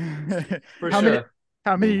problem, Kanik. For how sure.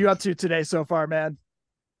 How many are you up to today so far, man?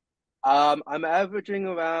 I'm averaging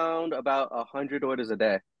around about 100 orders a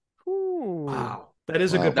day. Ooh. Wow. That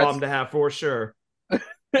is a good problem to have for sure.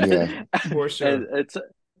 Yeah. For sure. And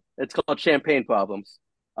it's called champagne problems.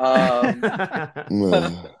 No,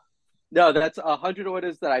 that's 100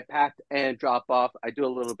 orders that I packed and drop off. I do a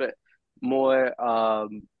little bit more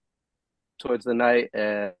towards the night,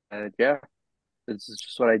 and yeah, this is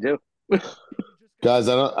just what I do. Guys,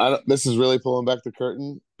 I don't. This is really pulling back the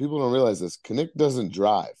curtain. People don't realize this. Kanik doesn't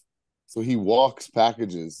drive, so he walks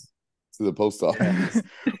packages to the post office.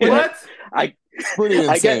 What? It's pretty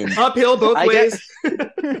insane. Uphill both ways.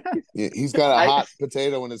 Yeah, he's got a hot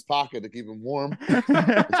potato in his pocket to keep him warm.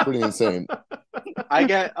 It's pretty insane. I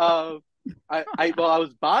get I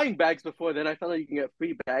was buying bags before, then I found out you can get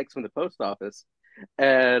free bags from the post office,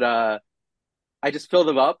 and I just fill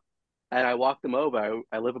them up and I walk them over.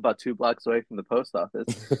 I live about 2 blocks away from the post office.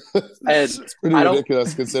 And it's pretty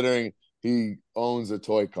ridiculous considering he owns a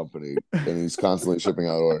toy company and he's constantly shipping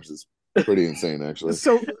out orders. It's pretty insane, actually.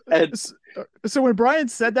 So when Brian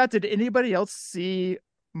said that, did anybody else see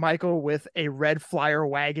Michael with a red flyer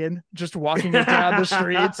wagon just walking it down the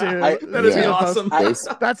street? That would be awesome.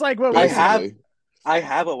 That's like what I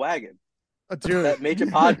have a wagon. Dude, that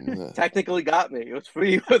Major Pod technically got me. It was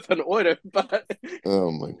free with an order, but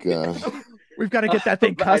oh my god, we've got to get that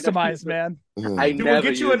thing customized, man. We'll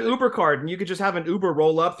get you an Uber card, and you could just have an Uber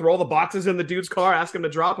roll up, throw all the boxes in the dude's car, ask him to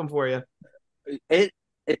drop them for you. It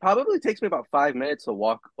probably takes me about 5 minutes to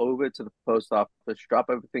walk over to the post office, drop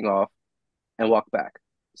everything off, and walk back.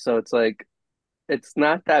 So it's like, it's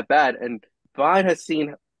not that bad. And Brian has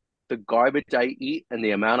seen the garbage I eat and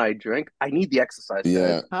the amount I drink. I need the exercise.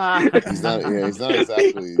 Yeah, he's not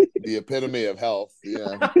exactly the epitome of health.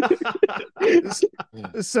 Yeah.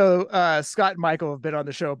 So Scott and Michael have been on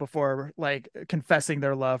the show before, like confessing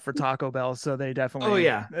their love for Taco Bell. So they definitely,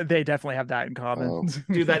 they definitely have that in common. Oh.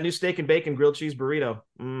 Dude, that new steak and bacon grilled cheese burrito.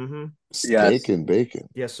 Mm-hmm. Steak and bacon.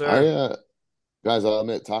 Yes, sir. Guys, I'll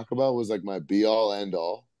admit, Taco Bell was like my be all end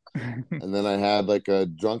all. And then I had like a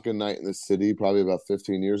drunken night in the city probably about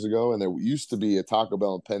 15 years ago, and there used to be a Taco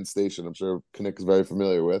Bell in Penn Station. I'm sure Kanik is very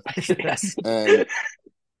familiar with. Yes. And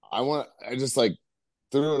I just like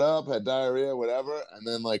threw it up, had diarrhea, whatever, and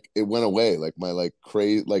then like it went away. Like my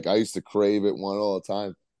I used to crave it one all the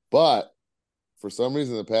time, but for some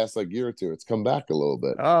reason the past like year or two, it's come back a little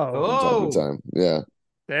bit. From time to time. Yeah,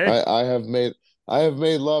 I have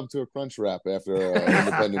made love to a crunch wrap after an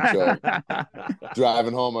independent show.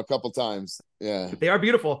 Driving home a couple times. Yeah. They are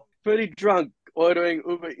beautiful. Pretty drunk, ordering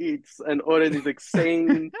Uber Eats and ordering these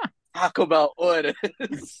insane Taco Bell orders.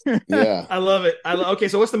 Yeah. I love it. Okay,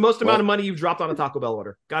 so what's the most amount of money you've dropped on a Taco Bell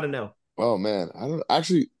order? Gotta know. Oh, man. I don't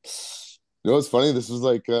actually. You know what's funny? This was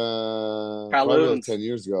like probably like 10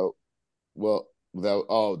 years ago. Well, that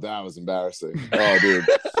was embarrassing. Oh, dude.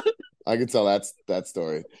 I can tell that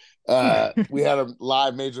story. We had a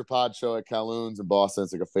live Major Pod show at Kowloon's in Boston.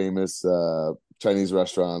 It's like a famous Chinese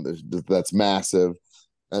restaurant that's massive.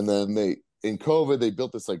 And then in COVID, they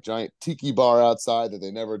built this like giant tiki bar outside that they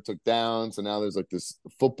never took down. So now there's like this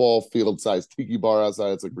football field sized tiki bar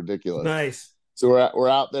outside. It's like ridiculous. Nice. So we're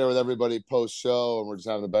out there with everybody post show, and we're just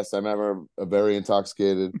having the best time ever. Very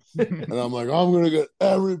intoxicated, and I'm like, I'm gonna get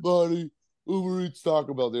everybody Uber Eats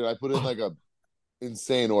Taco Bell, dude. I put in like a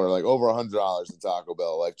insane order, like over $100 in Taco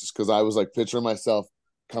Bell, like just because I was like picturing myself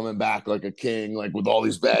coming back like a king, like with all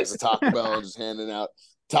these bags of Taco Bell and just handing out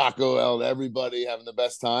Taco Bell to everybody, having the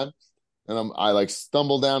best time. And I like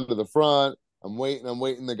stumble down to the front. I'm waiting.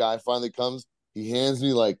 The guy finally comes. He hands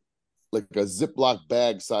me like a Ziploc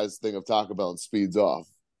bag size thing of Taco Bell and speeds off.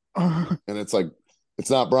 And it's like,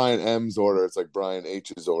 it's not Brian M's order. It's like Brian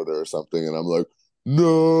H's order or something. And I'm like,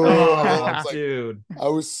 no. Dude. I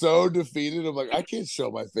was so defeated. I'm like, I can't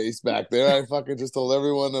show my face back there. I fucking just told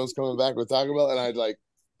everyone I was coming back with Taco Bell. And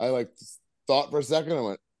I thought for a second. I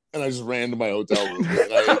went, and I just ran to my hotel room.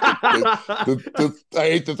 I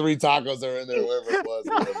ate the 3 tacos that were in there, wherever it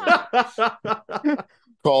was.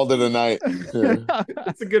 Called it a night.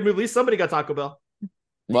 That's a good move. At least somebody got Taco Bell.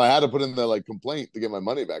 Well, I had to put in the like complaint to get my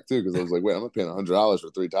money back too, because I was like, wait, I'm not paying $100 for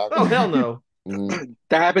 3 tacos. Oh hell no.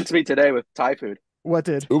 That happened to me today with Thai food. What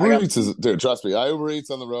did? Uber Eats is, dude, trust me, I Uber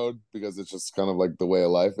Eats on the road because it's just kind of like the way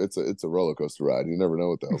of life. It's a roller coaster ride. You never know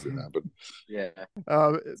what the hell's gonna happen. Yeah.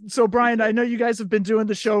 So Brian, I know you guys have been doing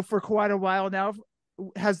the show for quite a while now.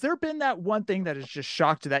 Has there been that one thing that has just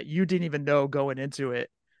shocked you that you didn't even know going into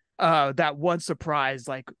it? that one surprise,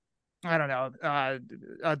 like, I don't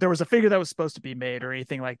know, there was a figure that was supposed to be made or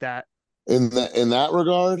anything like that. In that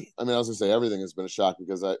regard, I mean, I was gonna say everything has been a shock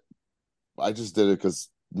because I just did it because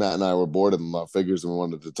Matt and I were bored and love figures and we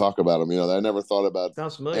wanted to talk about them. I never thought about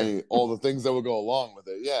Sounds familiar. all the things that would go along with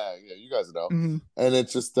it. Yeah, you guys know. Mm-hmm. And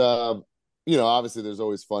it's just obviously there's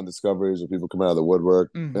always fun discoveries or people come out of the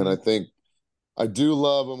woodwork. Mm-hmm. And I think I do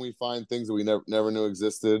love when we find things that we never knew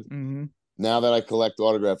existed. Mm-hmm. Now that I collect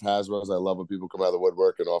autographed Hasbros, I love when people come out of the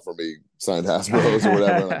woodwork and offer me signed Hasbros or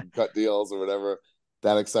whatever, and I can cut deals or whatever.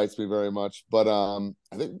 That excites me very much. But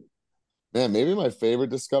I think, man, maybe my favorite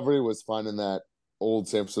discovery was finding that old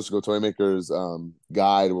San Francisco toy makers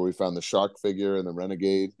guide where we found the shark figure and the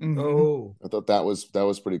renegade. Mm-hmm. Oh, I thought that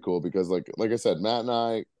was pretty cool because like I said, Matt and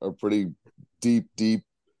I are pretty deep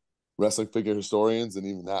wrestling figure historians, and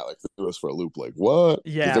even that like threw us for a loop. Like, what?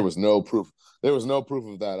 Yeah, there was no proof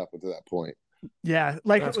of that up until that point. Yeah,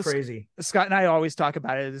 like that's crazy. Scott and I always talk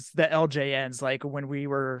about it. It's the LJNs. Like when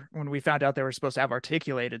we found out they were supposed to have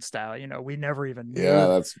articulated style, we never even knew.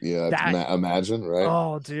 That's imagine, right?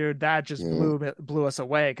 Oh, dude, that just blew us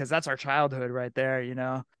away because that's our childhood right there.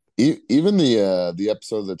 Even the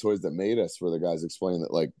episode of The Toys That Made Us, where the guys explained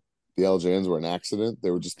that like the LJNs were an accident.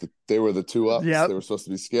 They were the two ups. Yep. They were supposed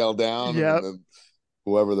to be scaled down. Yep. And then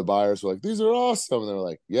whoever the buyers were like, these are awesome. And they were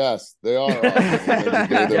like, yes, they are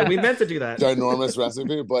awesome. Yeah, we meant to do that. Ginormous wrestling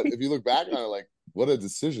figure. But if you look back on it, like, what a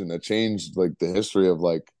decision that changed like the history of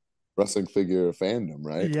like wrestling figure fandom,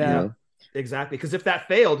 right? Yeah. Exactly. Because if that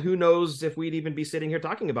failed, who knows if we'd even be sitting here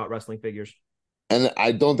talking about wrestling figures. And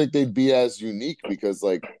I don't think they'd be as unique because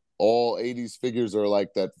like all 80s figures are like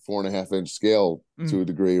that 4.5-inch scale to a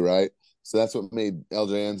degree, right? So that's what made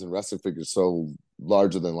LJNs and wrestling figures so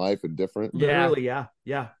larger than life and different. Literally,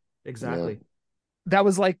 yeah, exactly. Yeah. That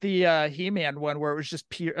was like the He-Man one where it was just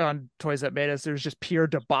pure on Toys That Made Us. There was just pure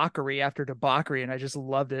debauchery after debauchery, and I just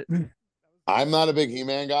loved it. I'm not a big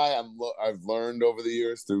He-Man guy. I've learned over the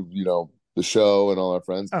years through the show and all our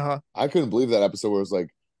friends. I couldn't believe that episode where it was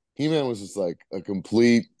like He-Man was just like a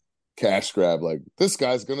complete cash grab. Like, this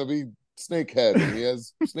guy's gonna be Snakehead and he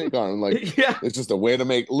has snake arm. Like, it's just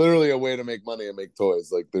literally a way to make money and make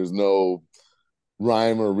toys. Like, there's no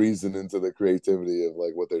rhyme or reason into the creativity of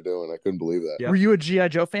like what they're doing. I couldn't believe that. Were you a G.I.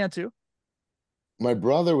 Joe fan too? My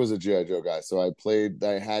brother was a G.I. Joe guy, so I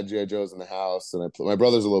had G.I. Joes in the house, and my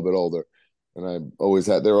brother's a little bit older, and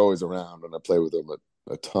they were always around, and I played with them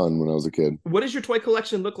a ton when I was a kid. What does your toy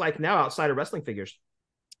collection look like now outside of wrestling figures?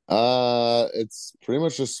 It's pretty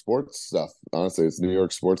much just sports stuff. Honestly, it's New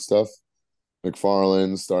York sports stuff.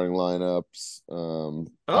 McFarlane, starting lineups.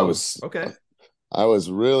 I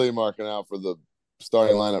was really marking out for the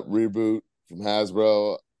starting lineup reboot from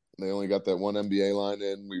Hasbro. They only got that one NBA line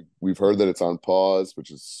in. We've heard that it's on pause,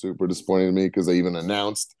 which is super disappointing to me because they even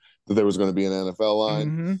announced that there was going to be an NFL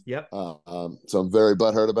line. Mm-hmm. Yep. So I'm very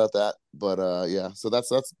butthurt about that. But yeah, so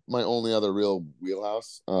that's my only other real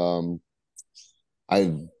wheelhouse.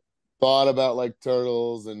 I thought about like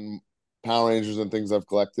Turtles and Power Rangers and things I've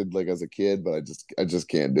collected like as a kid, but I just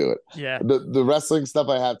can't do it. Yeah. The wrestling stuff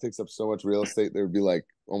I have takes up so much real estate. There would be like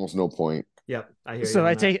almost no point. Yep. I hear you. So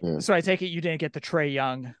I take it you didn't get the Trae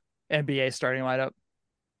Young NBA starting lineup.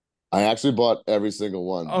 I actually bought every single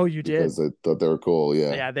one. Oh, you did? Because I thought they were cool.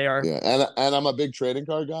 Yeah. Yeah, they are. Yeah. And I'm a big trading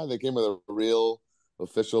card guy. They came with a real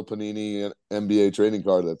official Panini NBA trading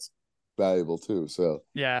card that's valuable too. So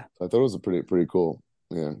yeah, I thought it was a pretty cool.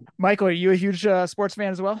 Yeah. Michael, are you a huge sports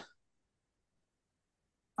fan as well?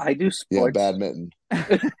 I do sports. Yeah, badminton.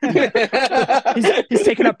 he's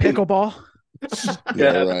taking up pickleball.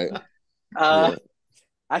 Yeah, right.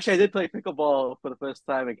 Actually, I did play pickleball for the first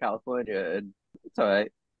time in California, and it's all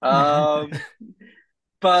right.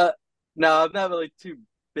 But no, I'm not really too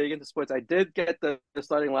big into sports. I did get the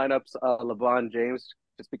starting lineups LeBron James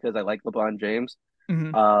just because I like LeBron James.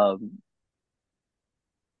 Mm-hmm.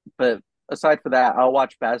 But aside from that, I'll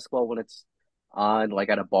watch basketball when it's on, like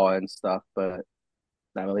at a bar and stuff, but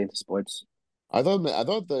not really into sports. I thought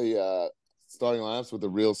the starting lineups with the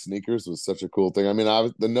real sneakers was such a cool thing. I mean,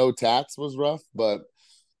 the no tats was rough, but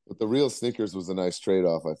the real sneakers was a nice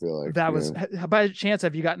trade-off, I feel like. That was, by chance,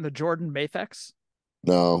 have you gotten the Jordan Mafex?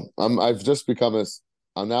 No, I've just become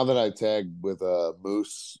now that I tag with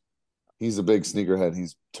Moose, he's a big sneakerhead.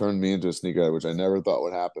 He's turned me into a sneakerhead, which I never thought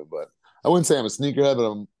would happen, but I wouldn't say I'm a sneakerhead, but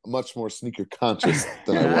I'm much more sneaker conscious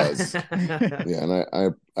than I was. Yeah,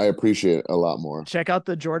 and I appreciate it a lot more. Check out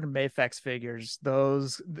the Jordan Mafex figures.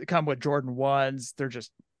 Those come with Jordan 1s. They're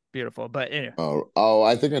just beautiful. But anyway. Oh,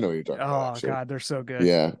 I think I know what you're talking about. Oh, actually. God, they're so good.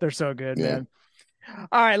 Yeah. They're so good, man.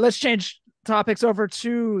 All right, let's change topics over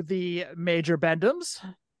to the major Bendems.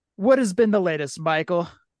 What has been the latest, Michael?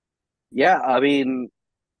 Yeah, I mean,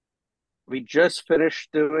 we just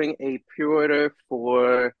finished doing a pre-order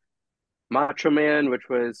for Macho Man, which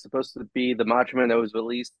was supposed to be the Macho Man that was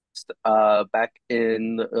released back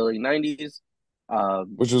in the early 90s.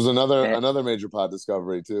 Which was And another major pod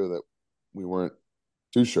discovery too that we weren't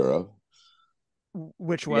too sure of.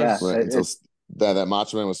 Which yeah, was Right, until that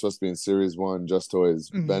Macho Man was supposed to be in Series 1, Just Toys,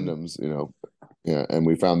 Bendom's, yeah, and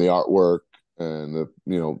we found the artwork and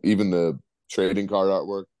even the trading card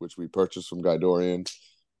artwork, which we purchased from Guy Dorian,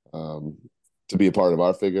 to be a part of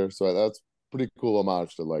our figure. So that's pretty cool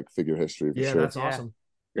homage to like figure history for sure. That's awesome.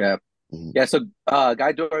 yeah. Yeah, so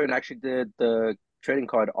Guy Dorian actually did the trading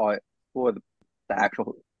card art for the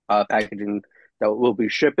actual packaging that we'll be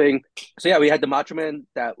shipping. So yeah, we had the Macho Man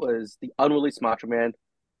that was the unreleased Macho Man,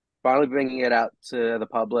 finally bringing it out to the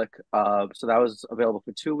public. So that was available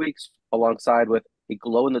for 2 weeks alongside with a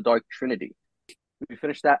glow-in-the-dark Trinity. We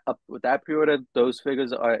finished that up with that pre-order. Those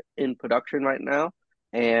figures are in production right now,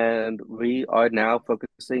 and we are now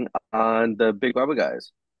focusing on the big rubber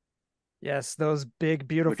guys. Yes, those big,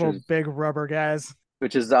 beautiful, big rubber guys.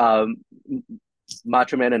 Which is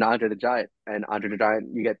Macho Man and Andre the Giant. And Andre the Giant,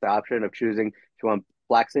 you get the option of choosing if you want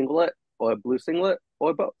black singlet or blue singlet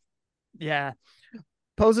or both. Yeah.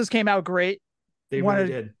 Poses came out great. They really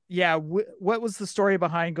did. Yeah. What was the story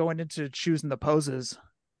behind going into choosing the poses?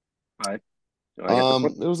 Right.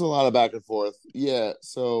 There was a lot of back and forth. Yeah.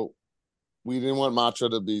 So we didn't want Macho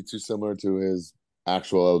to be too similar to his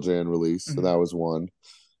actual LJN release. So that was one.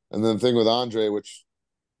 And then the thing with Andre, which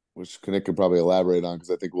Kanik could probably elaborate on,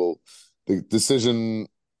 because I think the decision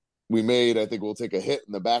we made, I think we'll take a hit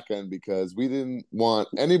in the back end, because we didn't want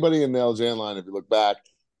anybody in the LJN line, if you look back,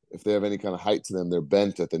 if they have any kind of height to them, they're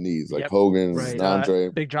bent at the knees, like Hogan, Andre.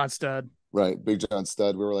 Big John Stud. Right, Big John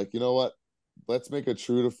Stud. We were like, you know what? Let's make a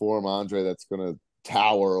true to form Andre that's going to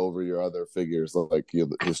tower over your other figures, like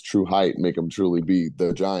his true height, make him truly be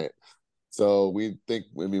the Giant. So we think,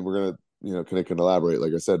 we're going to, Kanik can elaborate,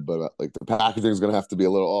 like I said, but like the packaging is going to have to be a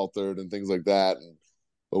little altered and things like that.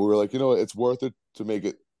 But we were like, it's worth it to make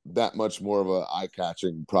it that much more of a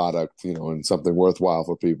eye-catching product, and something worthwhile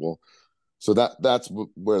for people. So that's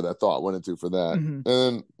where that thought went into for that. And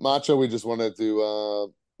then Macho, we just wanted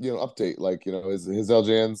to, update, like, his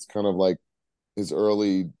LJN's kind of like his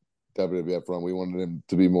early WWF run. We wanted him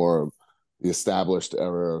to be more the established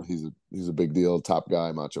era. He's a big deal, top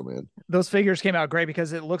guy, Macho Man. Those figures came out great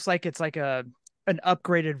because it looks like it's like an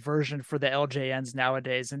upgraded version for the LJNs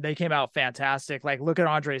nowadays, and they came out fantastic. Like, look at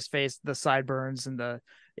Andre's face, the sideburns, and it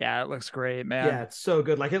looks great, man. Yeah, it's so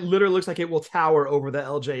good. Like, it literally looks like it will tower over the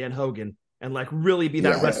LJN Hogan and like really be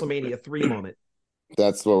that WrestleMania 3 moment.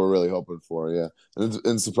 That's what we're really hoping for, yeah.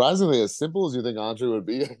 And surprisingly, as simple as you think Andre would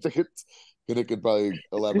be, I think Kanik could probably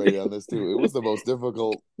elaborate on this too. It was the most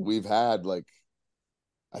difficult we've had, like,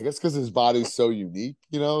 I guess because his body's so unique,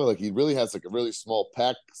 like he really has like a really small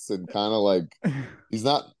pecs and kind of like he's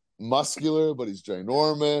not muscular, but he's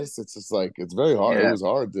ginormous. It's just like, it's very hard. It was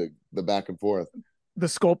hard, the back and forth. The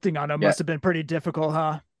sculpting on him must have been pretty difficult,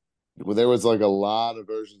 huh? Well, there was like a lot of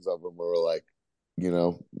versions of him where we're like,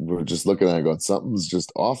 we're just looking at it going, something's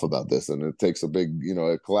just off about this. And it takes a big,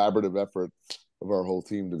 a collaborative effort of our whole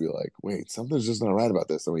team to be like, wait, something's just not right about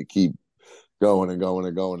this. And we keep going and going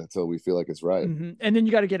and going until we feel like it's right. And then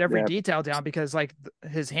you got to get every detail down, because like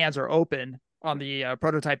his hands are open on the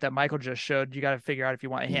prototype that Michael just showed. You got to figure out if you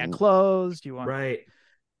want a hand closed, you want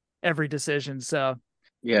every decision. So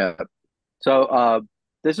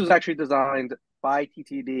this was actually designed by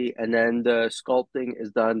TTD, and then the sculpting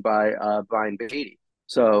is done by Brian Beatty.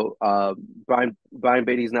 So Brian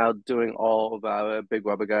Beatty is now doing all of our big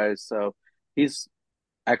rubber guys. So he's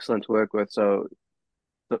excellent to work with. So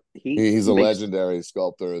he's a legendary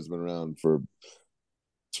sculptor, has been around for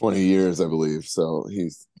 20 years, I believe. So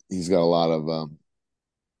he's got a lot of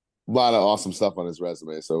awesome stuff on his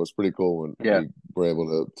resume. So it was pretty cool when we were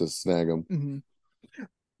able to snag him.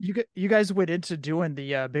 You guys went into doing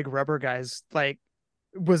the big rubber guys. Like,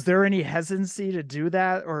 was there any hesitancy to do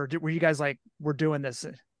that, or were you guys like, we're doing this?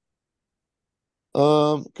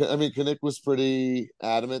 Kanik was pretty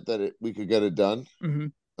adamant that we could get it done.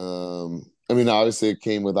 Obviously it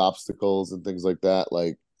came with obstacles and things like that.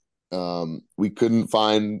 Like, we couldn't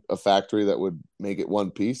find a factory that would make it one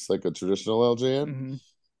piece like a traditional LJN,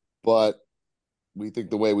 but we think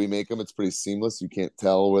the way we make them, it's pretty seamless. You can't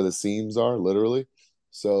tell where the seams are, literally.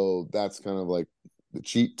 So that's kind of like the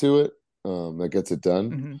cheat to it, that gets it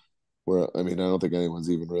done. Where, I don't think anyone's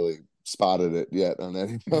even really spotted it yet on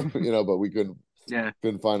any, but we couldn't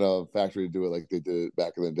find a factory to do it like they did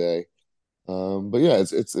back in the day. But yeah,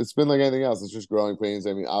 it's been like anything else. It's just growing pains.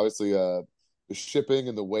 Obviously, the shipping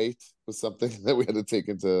and the weight was something that we had to take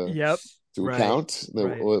into account.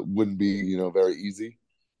 That wouldn't be, very easy.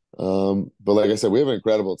 But like I said, we have an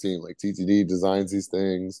incredible team. Like TTD designs these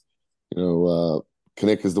things.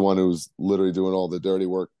 Kanik is the one who's literally doing all the dirty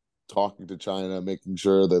work, talking to China, making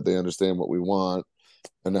sure that they understand what we want.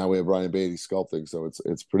 And now we have Ryan Beatty sculpting, so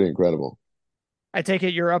it's pretty incredible. I take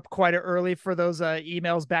it you're up quite early for those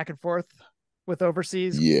emails back and forth with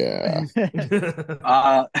overseas. Yeah.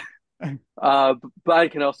 But I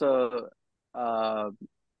can also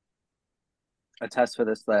attest for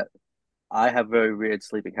this that I have very weird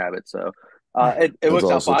sleeping habits, so it works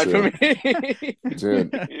out fine for me.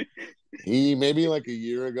 Dude, he maybe like a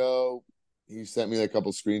year ago, he sent me a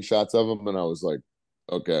couple screenshots of him, and I was like,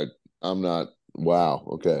 okay, I'm not. Wow,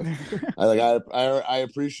 okay. I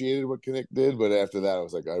appreciated what Kanik did, but after that, I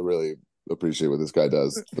was like, I really appreciate what this guy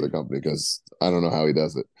does for the company because I don't know how he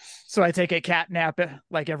does it. So I take a cat nap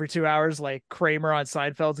like every 2 hours, like Kramer on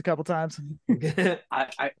Seinfeld's a couple times.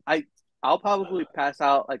 I'll probably pass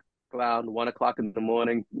out like around 1:00 in the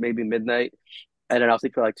morning, maybe midnight, and then I'll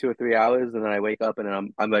sleep for like 2 or 3 hours, and then I wake up and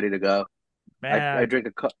then I'm ready to go. I drink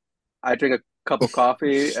a cup of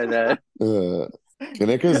coffee, and then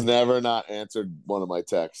Kanik has never not answered one of my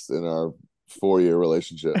texts in our 4-year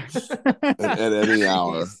relationship at any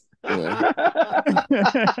hour. Yeah.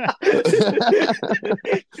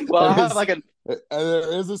 Well, I have and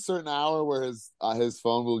there is a certain hour where his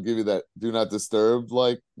phone will give you that do not disturb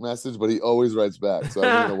message, but he always writes back. So I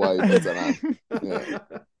don't know why he puts that on. Yeah.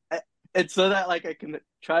 It's so that I can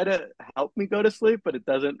try to help me go to sleep, but it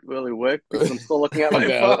doesn't really work because I'm still looking at my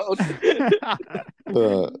phone.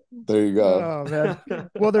 There you go. Oh man.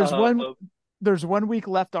 Well, there's 1 week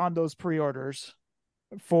left on those pre-orders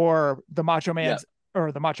for the Macho Man's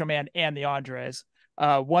or the Macho Man and the Andres.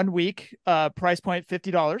 1 week, price point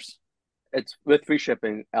 $50. It's with free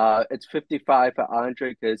shipping. It's $55 for Andre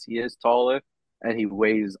because he is taller and he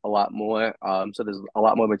weighs a lot more. So there's a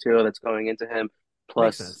lot more material that's going into him.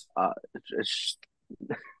 Plus, it's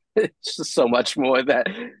just so much more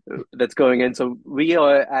that's going in. So we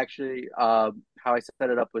are actually, how I set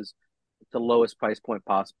it up was the lowest price point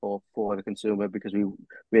possible for the consumer because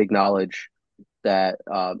we acknowledge that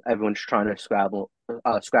everyone's trying to scramble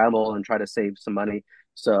and try to save some money.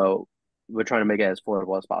 So we're trying to make it as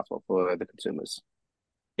affordable as possible for the consumers.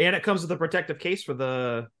 And it comes with a protective case for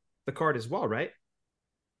the card as well, right?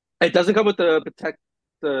 It doesn't come with the protector.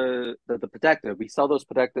 We sell those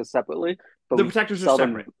protectors separately, but the protectors are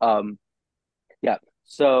separate. Yeah.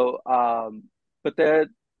 So, but they're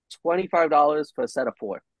 $25 for a set of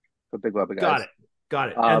 4 for big rubber guys. Got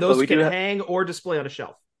it. And those can hang or display on a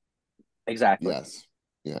shelf. Exactly. Yes.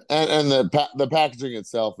 Yeah. And the packaging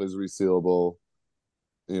itself is resealable.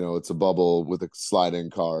 It's a bubble with a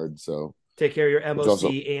slide-in card. So take care of your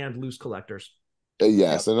MOC and loose collectors.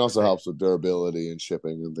 Yes, and it also helps with durability and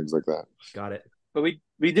shipping and things like that. Got it. But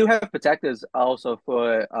we do have protectors also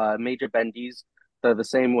for major bendies. They're the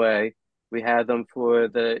same way. We have them for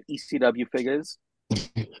the ECW figures.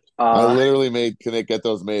 I literally made Kanik get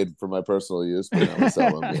those made for my personal use, but I would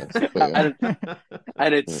sell them. Yes. But,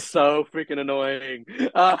 and it's so freaking annoying.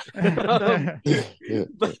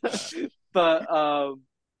 But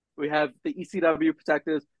we have the ECW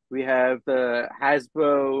protectors. We have the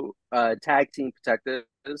Hasbro tag team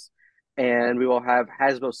protectors, and we will have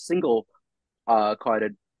Hasbro single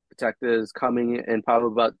carded protectors coming in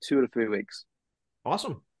probably about 2 to 3 weeks.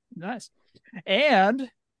 Awesome. Nice. And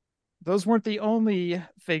those weren't the only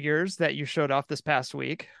figures that you showed off this past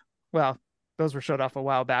week. Well, those were showed off a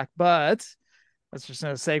while back, but let's just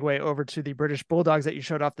segue over to the British Bulldogs that you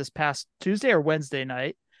showed off this past Tuesday or Wednesday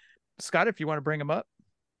night. Scott, if you want to bring them up.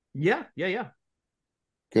 Yeah.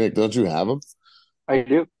 Kanik, don't you have them? I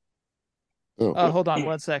do. Oh. Hold on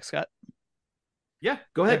one sec, Scott. Yeah,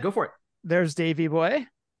 go ahead. Go for it. There's Davey Boy.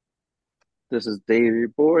 This is Davey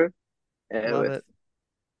Boy. Love it.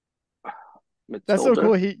 That's so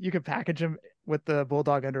cool. You can package him with the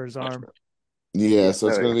bulldog under his arm. Yeah, so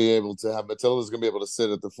it's going to be able to have Matilda's going to be able to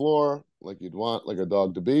sit at the floor like you'd want, like a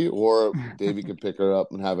dog to be, or Davey can pick her up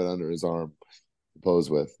and have it under his arm to pose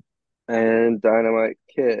with. And Dynamite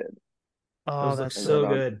Kid. Oh, that's so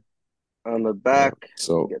good. On the back,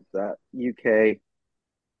 so get that UK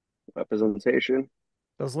representation.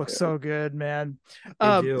 Those look so good, man.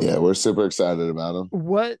 Yeah, we're super excited about them.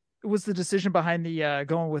 What was the decision behind the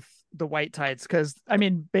going with the white tights? Because I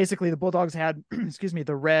mean, basically the Bulldogs had,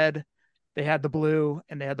 the red, they had the blue,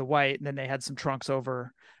 and they had the white, and then they had some trunks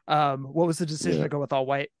over. What was the decision to go with all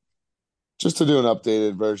white? Just to do an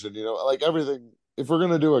updated version, like everything. If we're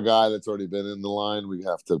gonna do a guy that's already been in the line, we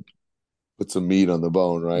have to put some meat on the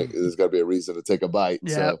bone, right? There's got to be a reason to take a bite.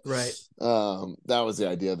 Yeah, so right. That was the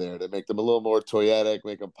idea there, to make them a little more toyetic,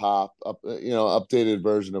 make them pop up, updated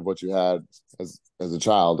version of what you had as a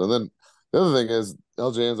child. And then the other thing is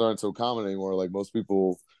LJNs aren't so common anymore. Like most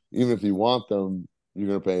people, even if you want them, you're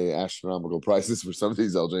gonna pay astronomical prices for some of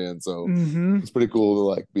these LJNs. So it's pretty cool to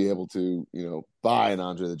like be able to, buy an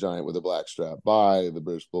Andre the Giant with a black strap, buy the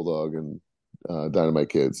British Bulldog and Dynamite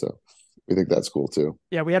Kid. So we think that's cool too.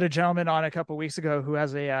 Yeah, we had a gentleman on a couple of weeks ago who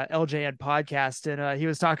has a LJN podcast, and he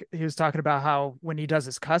was talking about how when he does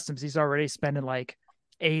his customs, he's already spending like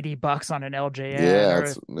 $80 on an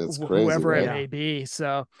LJN, it's crazy, whoever right? it may be.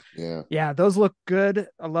 So yeah, those look good.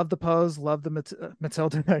 I love the pose. Love the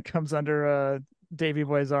Matilda that comes under Davey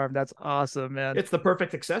Boy's arm. That's awesome, man. It's the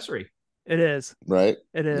perfect accessory. It is. Right.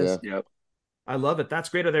 It is. Yeah. Yep. I love it. That's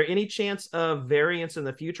great. Are there any chance of variants in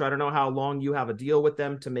the future? I don't know how long you have a deal with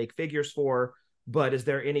them to make figures for, but is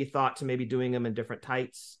there any thought to maybe doing them in different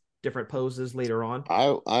tights, different poses later on?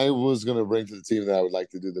 I was going to bring to the team that I would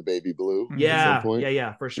like to do the baby blue. Yeah. At some point.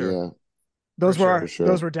 Yeah, for sure. Yeah. Those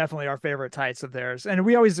were definitely our favorite tights of theirs. And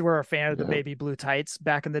we always were a fan of the baby blue tights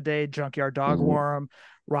back in the day. Junkyard Dog wore them,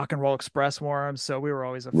 Rock and Roll Express wore them. So we were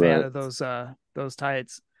always a fan of those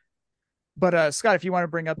tights. But Scott, if you want to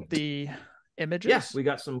bring up the images. Yes, we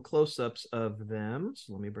got some close-ups of them.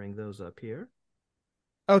 So let me bring those up here.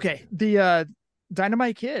 Okay. The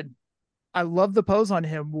Dynamite Kid. I love the pose on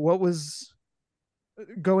him. What was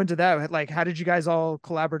go into that? Like, how did you guys all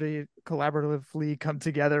collaboratively come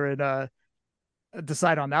together and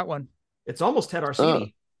decide on that one? It's almost Ted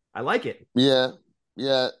Arcidi. I like it. Yeah.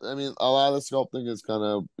 I mean, a lot of the sculpting is kind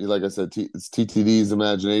of, like I said, it's TTD's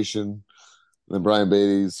imagination and Brian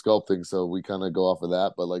Beatty's sculpting. So we kind of go off of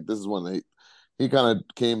that. But like, this is when he kind of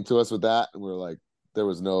came to us with that, and we were like, there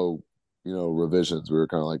was no, revisions. We were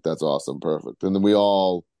kind of like, that's awesome, perfect. And then we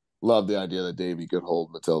all loved the idea that Davey could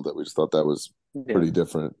hold Matilda. We just thought that was pretty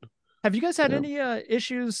different. Have you guys had any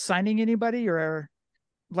issues signing anybody, or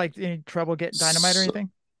like any trouble getting Dynamite or anything?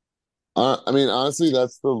 I mean, honestly,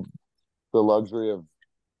 that's the luxury of,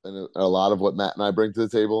 and a lot of what Matt and I bring to the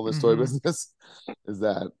table in this toy business is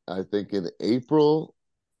that I think in April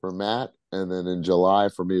for Matt, and then in July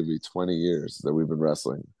for me, it'll be 20 years that we've been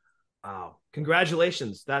wrestling. Wow.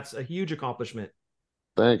 Congratulations. That's a huge accomplishment.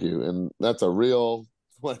 Thank you. And that's a real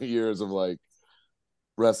 20 years of like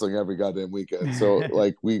wrestling every goddamn weekend. So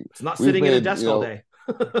like it's not sitting in a desk all day.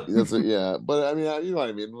 Yeah. But I mean, you know what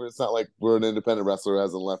I mean? It's not like we're an independent wrestler who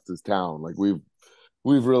hasn't left his town. Like we've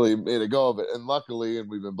really made a go of it. And luckily, and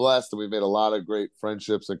we've been blessed, and we've made a lot of great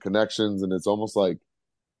friendships and connections. And it's almost like,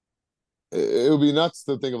 it would be nuts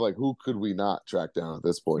to think of like, who could we not track down at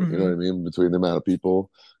this point? You know what I mean? Between the amount of people.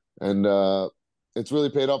 And it's really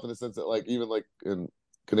paid off in the sense that like, even like, and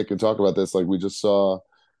Kanik can talk about this, like we just saw,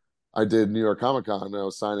 I did New York Comic Con, and I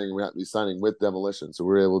was signing, we had to be signing with Demolition. So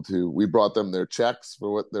we brought them their checks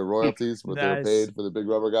for what their royalties, what they were paid for the Big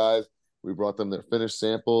Rubber guys. We brought them their finished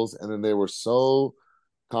samples, and then they were so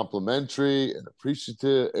complimentary and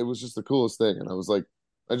appreciative. It was just the coolest thing. And I was like,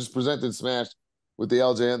 I just presented Smash with the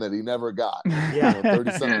LJN that he never got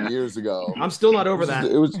 30-something years ago. I'm still not over that.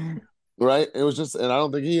 It was right. It was just, and I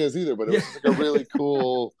don't think he is either, but it was just like a really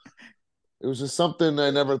cool, it was just something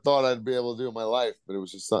I never thought I'd be able to do in my life, but it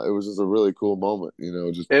was just a really cool moment,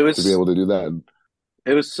 just to be able to do that.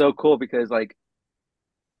 It was so cool because like,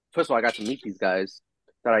 first of all, I got to meet these guys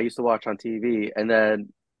that I used to watch on TV, and then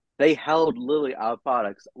they held literally our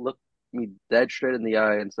products, looked me dead straight in the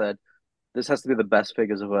eye and said, this has to be the best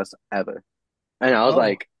figures of us ever. And I was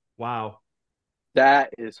like, wow,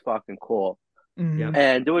 that is fucking cool. Mm-hmm.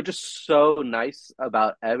 And they were just so nice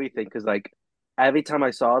about everything. Cause like every time I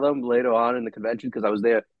saw them later on in the convention, cause I was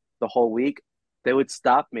there the whole week, they would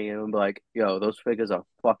stop me and be like, yo, those figures are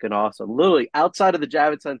fucking awesome. Literally outside of the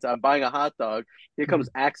Javits Center, I'm buying a hot dog. Here comes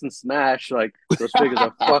Axe and Smash. Like, those figures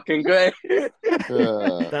are fucking great.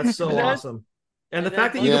 That's so awesome. And the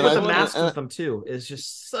fact that you can put the mask with them too is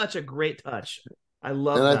just such a great touch. I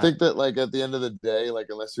love that. And I think that like at the end of the day, like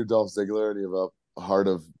unless you're Dolph Ziggler and you have a heart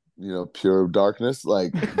of, pure darkness,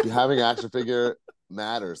 like having an action figure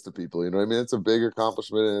matters to people. You know what I mean? It's a big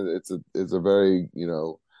accomplishment, and it's a very,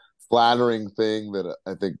 flattering thing that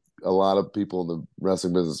I think a lot of people in the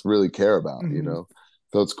wrestling business really care about,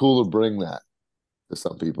 So it's cool to bring that to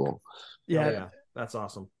some people. Yeah. That's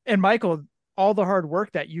awesome. And Michael, all the hard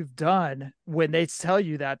work that you've done, when they tell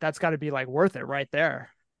you that, that's got to be like worth it right there.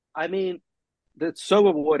 I mean, that's so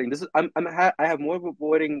rewarding. I have more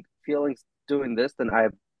rewarding feelings doing this than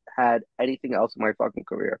I've had anything else in my fucking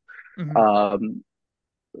career. Given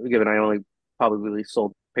I only probably really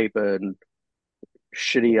sold paper and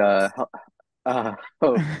shitty Oh,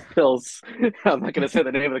 Phil's. I'm not going to say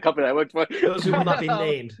the name of the company I worked for. Those who will not be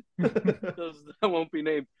named. Those that won't be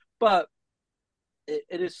named. But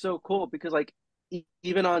it is so cool because, like,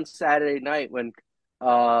 even on Saturday night when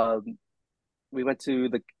we went to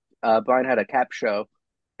the Brian had a cap show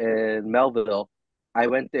in Melville. I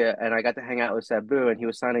went there and I got to hang out with Sabu, and he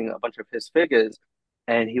was signing a bunch of his figures,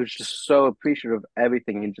 and he was just so appreciative of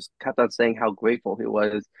everything, and just kept on saying how grateful he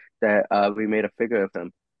was that we made a figure of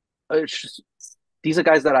him. It's just, these are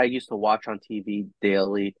guys that I used to watch on TV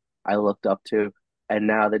daily. I looked up to, and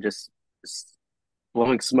now they're just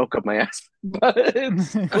blowing smoke up my ass. But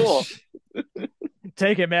it's cool.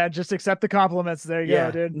 Take it, man. Just accept the compliments. There you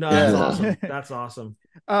go, dude. No, that's awesome. That's awesome.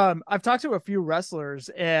 I've talked to a few wrestlers,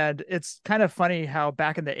 and it's kind of funny how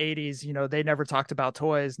back in the 80s, you know, they never talked about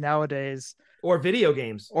toys. Nowadays, or video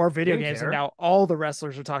games, and now all the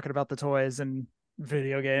wrestlers are talking about the toys and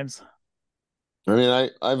video games. I mean,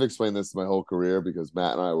 I've explained this my whole career because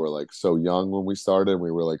Matt and I were like so young when we started.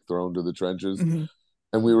 We were like thrown to the trenches,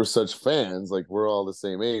 and we were such fans. Like, we're all the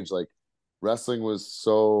same age. Like, wrestling was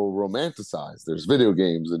so romanticized. There's video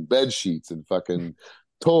games and bed sheets and fucking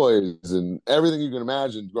toys and everything you can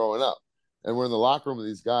imagine growing up. And we're in the locker room with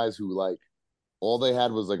these guys who, like, all they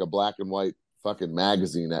had was like a black and white fucking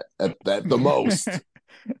magazine at the most.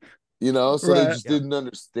 You know, so they just didn't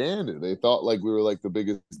understand it. They thought like we were like the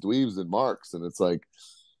biggest dweebs and marks, and it's like,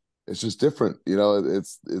 it's just different. You know,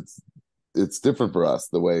 it's different for us.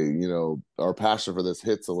 The way, you know, our passion for this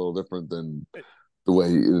hits a little different than the way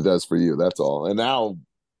it does for you. That's all. And now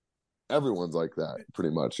everyone's like that pretty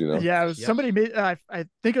much, you know? Yeah. Somebody made, I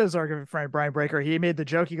think it was our friend Brian Breaker. He made the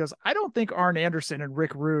joke. He goes, I don't think Arn Anderson and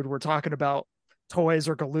Rick Rude were talking about toys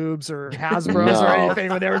or Galoobs or Hasbros or anything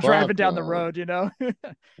when they were driving down the road, you know?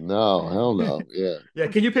 No, hell no. Yeah. Yeah.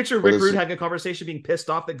 Can you picture Rick Rude having a conversation being pissed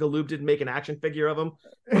off that Galoob didn't make an action figure of him?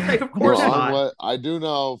 Like, of course not. I do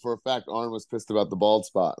know for a fact Arn was pissed about the bald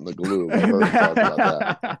spot in the Galoob. I heard him talk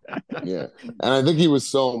about that. Yeah. And I think he was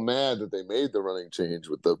so mad that they made the running change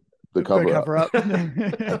with the cover up.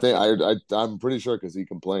 I think I'm pretty sure because he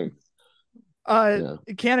complained.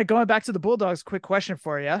 Kanik, going back to the Bulldogs, quick question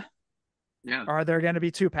for you. Yeah. Are there going to be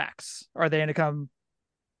 2-packs? Are they going to come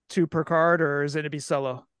 2 per card, or is it going to be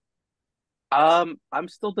solo? I'm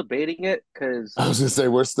still debating it because I was gonna say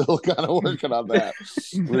we're still kind of working on that.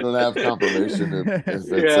 We don't have confirmation if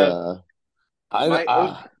it's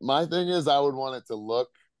my thing is I would want it to look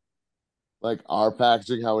like our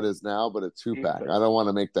packaging how it is now, but a 2-pack. I don't want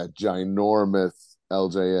to make that ginormous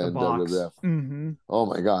LJN WWF. Oh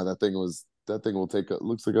my god, that thing will take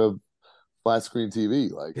looks like a flat screen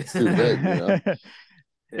TV. Like, it's too big, you know?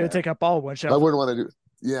 It would take up all one shelf. I wouldn't want to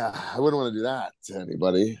do that to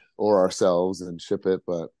anybody or ourselves and ship it,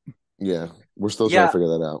 but yeah, we're still trying to figure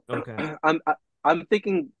that out. Okay. I'm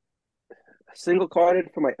thinking single carded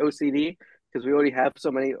for my OCD because we already have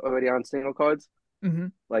so many already on single cards.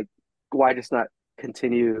 Like, why just not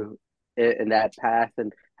continue in that path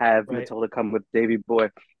and have Mattel come with Davey Boy?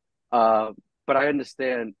 But I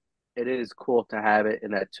understand it is cool to have it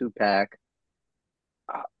in that 2-pack.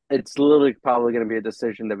 It's literally probably going to be a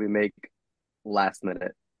decision that we make last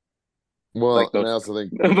minute. Well, like and I also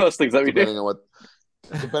think most things that we do,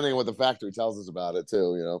 depending on what the factory tells us about it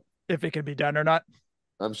too, you know, if it can be done or not.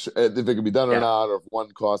 I'm sure if it can be done or not, or if one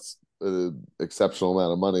costs an exceptional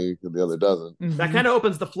amount of money and the other doesn't. That kind of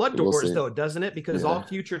opens the flood doors, though, doesn't it? Because all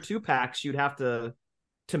future 2-packs, you'd have to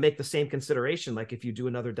make the same consideration. Like if you do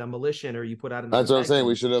another Demolition or you put out another. That's what I'm saying.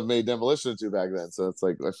 We should have made Demolition 2-pack then. So it's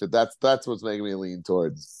like that's what's making me lean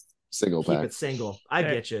towards single pack. Keep it single. I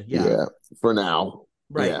get you. Yeah. For now.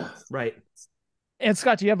 Right. Yeah. Right. And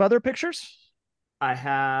Scott, do you have other pictures? I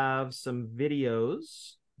have some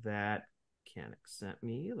videos that Kanik sent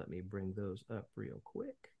me. Let me bring those up real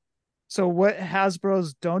quick. So what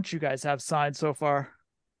Hasbros don't you guys have signed so far?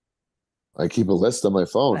 I keep a list on my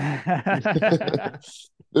phone.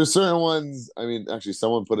 There's certain ones. I mean, actually,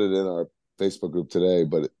 someone put it in our Facebook group today,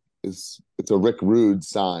 but it's a Rick Rude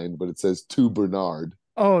sign, but it says to Bernard.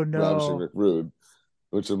 Oh no, Ravishing Rick Rude,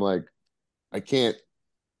 which I'm like, I can't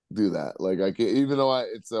do that. Like, I can't, even though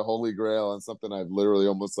it's a holy grail and something I've literally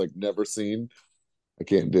almost like never seen. I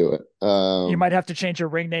can't do it. You might have to change your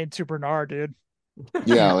ring name to Bernard, dude.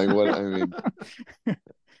 Yeah, like what? I mean,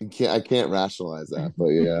 I can't rationalize that, but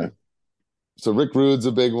yeah. So Rick Rude's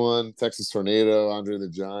a big one. Texas Tornado, Andre the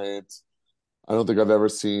Giant. I don't think I've ever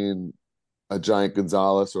seen a Giant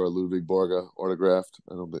Gonzalez or a Ludwig Borga autographed.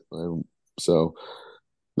 So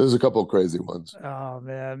there's a couple of crazy ones. Oh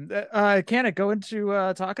man, can it go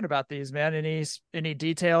into talking about these, man? Any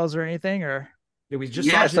details or anything? Or we just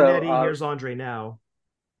saw Genetti. Here's Andre now.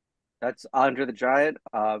 That's Andre the Giant.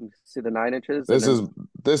 See the 9 inches.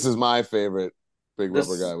 This is my favorite big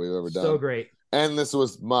rubber guy we've ever done. So great. And this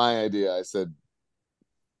was my idea. I said,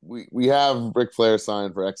 we have Ric Flair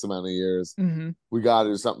signed for X amount of years. Mm-hmm. We got to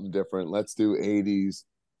do something different. Let's do 80s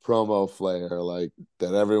promo Flair, like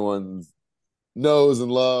that everyone knows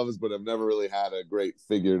and loves, but have never really had a great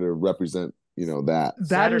figure to represent, that.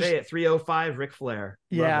 Saturday at 3:05, Ric Flair.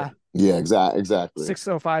 Yeah. Yeah, exactly.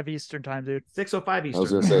 6:05 Eastern time, dude. 6:05 Eastern. I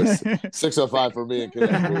was gonna say 6:05 for me in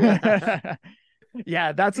Connecticut.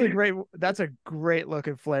 Yeah, that's a great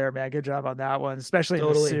looking Flair, man. Good job on that one, especially in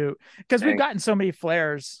the suit. Because we've gotten so many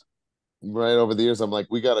Flairs. Right over the years, I'm like,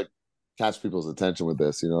 we gotta catch people's attention with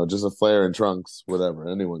this, just a Flair in trunks, whatever.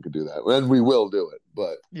 Anyone could do that. And we will do it.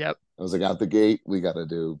 But yep. I was like, out the gate, we gotta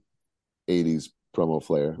do 80s promo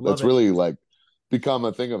Flair. That's really like become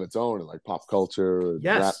a thing of its own in like pop culture,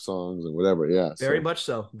 rap songs and whatever. Yeah. Very much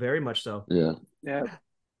so. Yeah. Yeah.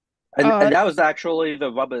 And that was actually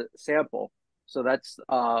the rubber sample. So that's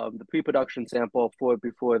the pre-production sample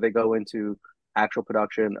before they go into actual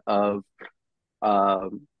production of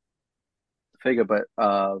the figure. But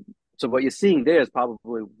so what you're seeing there is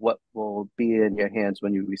probably what will be in your hands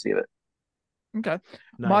when you receive it. Okay.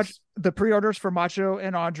 Nice. The pre-orders for Macho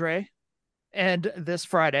and Andre and this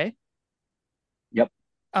Friday. Yep.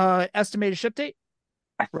 Estimated ship date?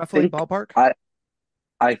 Roughly ballpark?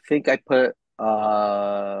 I think I put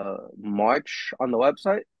March on the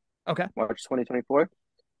website. Okay. March 2024.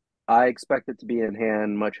 I expect it to be in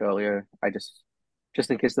hand much earlier. I just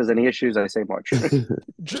in case there's any issues, I say March.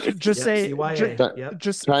 just say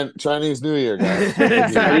Chinese New Year, guys.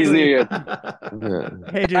 Chinese New Year. Yeah.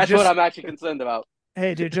 Hey, dude, that's what I'm actually concerned about.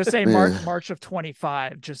 Hey, dude, just say March of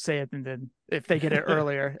 25. Just say it, and then if they get it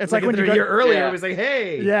earlier, it's like when you go a year earlier. It was like,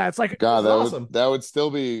 hey, yeah, it's like God, awesome. That would still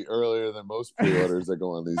be earlier than most pre-orders that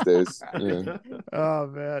go on these days. Yeah. Oh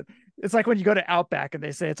man, it's like when you go to Outback and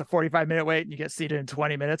they say it's a 45-minute wait and you get seated in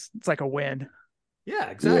 20 minutes. It's like a win. Yeah,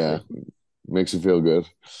 exactly. Yeah, makes you feel good.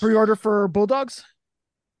 Pre-order for Bulldogs.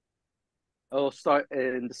 It'll start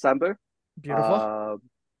in December. Beautiful.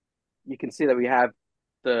 You can see that we have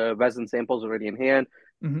the resin samples already in hand.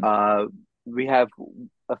 Mm-hmm. We have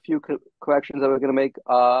a few corrections that we're going to make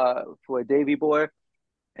for Davy Boy,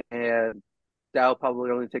 and that'll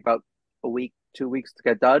probably only take about a week, 2 weeks to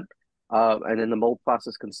get done. And then the mold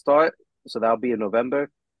process can start. So that'll be in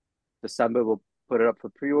November. December, we'll put it up for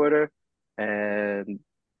pre-order. And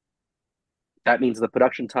that means the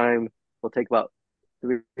production time will take about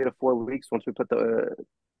 3 to 4 weeks once we put the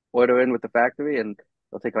order in with the factory. And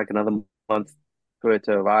it'll take like another month for it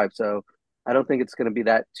to arrive. So I don't think it's going to be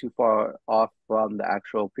that too far off from the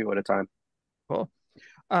actual pre-order time. Cool.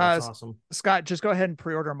 That's awesome. Scott, just go ahead and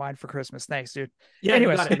pre-order mine for Christmas. Thanks, dude. Yeah,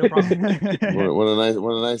 anyways. You got it, no problem.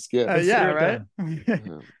 what a nice gift. Yeah,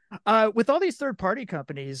 right. With all these third-party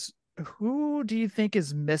companies, who do you think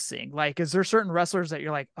is missing? Like, is there certain wrestlers that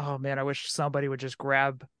you're like, oh man, I wish somebody would just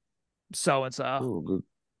grab so and so? Oh,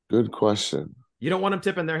 good question. You don't want them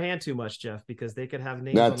tipping their hand too much, Jeff, because they could have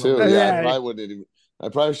names. That on too. them. Yeah, I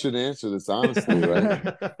probably shouldn't answer this honestly,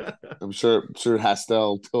 right? I'm sure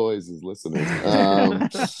Hasttle Toys is listening.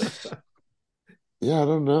 Yeah, I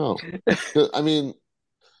don't know. I mean,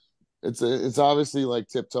 it's obviously like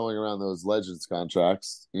tiptoeing around those Legends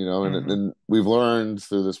contracts, and we've learned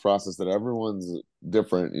through this process that everyone's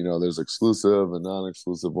different. There's exclusive and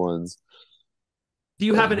non-exclusive ones. Do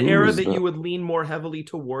you have an era that you would lean more heavily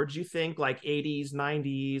towards, you think, like 80s,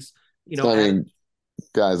 90s? I mean,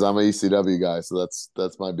 guys, I'm an ECW guy, so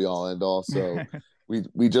that's my be-all, end-all. So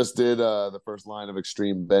we just did the first line of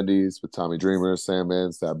Extreme Bendies with Tommy Dreamer,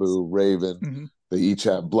 Sandman, Sabu, Raven. Mm-hmm. They each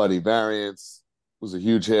have bloody variants. It was a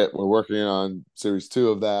huge hit. We're working on Series 2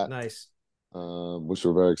 of that. Nice. Which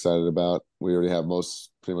we're very excited about. We already have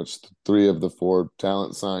pretty much 3 of the 4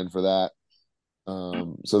 talent signed for that.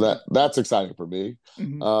 So that's exciting for me.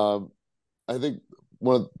 Mm-hmm. I think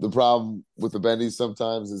one of the problem with the bendies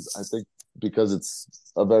sometimes is I think because it's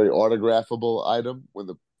a very autographable item, when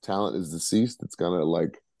the talent is deceased, it's kind of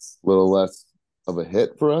like a little less of a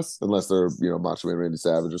hit for us, unless they're Macho Man Randy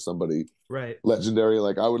Savage or somebody legendary.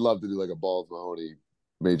 Like I would love to do like a Balls Mahoney,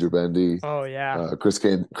 Major Bendy. Oh yeah, Chris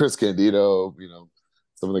Candido.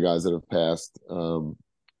 Some of the guys that have passed.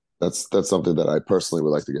 That's something that I personally would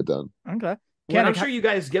like to get done. Okay. Well, I'm sure you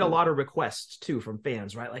guys get a lot of requests too from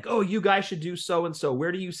fans, right? Like, oh, you guys should do so and so.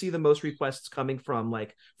 Where do you see the most requests coming from?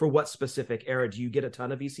 Like, for what specific era? Do you get a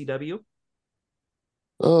ton of ECW?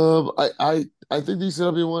 I think the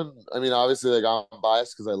ECW one. I mean, obviously, like I'm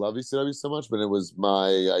biased because I love ECW so much, but it was my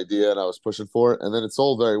idea and I was pushing for it, and then it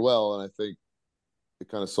sold very well. And I think it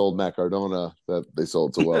kind of sold Matt Cardona that they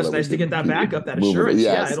sold so well. It's that nice to get that backup, that move assurance.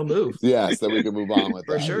 Yes. Yeah, it'll move. Yes, that we can move on with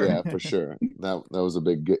For that. sure. Yeah, for sure. That was a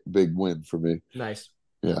big win for me. Nice.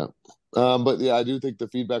 Yeah. But yeah, I do think the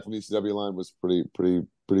feedback from the ECW line was pretty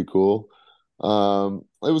cool.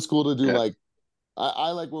 It was cool to do like I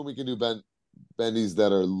like when we can do bendies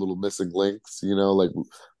that are little missing links, like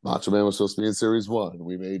Macho Man was supposed to be in series 1.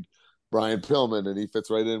 We made Brian Pillman and he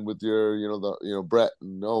fits right in with your Brett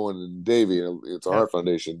and Owen and Davey. It's a Heart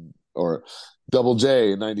Foundation. Or Double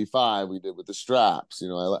J in '95 we did with the straps.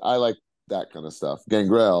 I like that kind of stuff.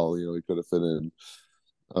 Gangrel, he could have fit in.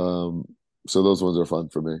 So those ones are fun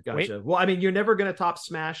for me. Gotcha. Well, I mean, you're never going to top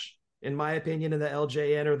Smash, in my opinion, in the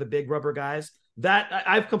LJN or the big rubber guys. That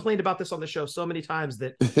I've complained about this on the show so many times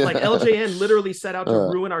that like LJN literally set out to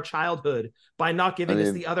ruin our childhood by not giving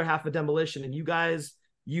us the other half of Demolition. And you guys,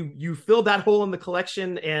 you filled that hole in the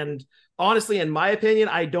collection. And honestly, in my opinion,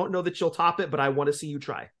 I don't know that you'll top it, but I want to see you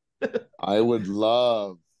try. I would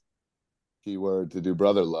love, keyword, to do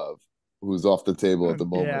Brother Love, who's off the table at the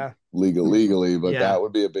moment, legally, but that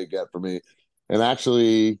would be a big get for me. And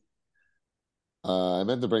actually, I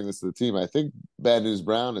meant to bring this to the team. I think Bad News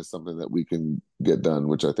Brown is something that we can get done,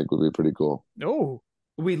 which I think would be pretty cool. Oh,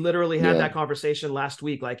 we literally had that conversation last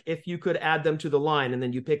week. Like, if you could add them to the line and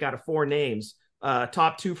then you pick out of 4 names,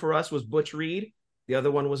 top 2 for us was Butch Reed. The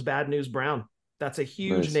other one was Bad News Brown. That's a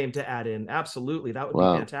huge name to add in. Absolutely. That would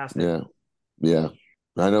be fantastic. Yeah.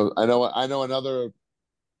 I know another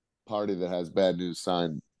party that has Bad News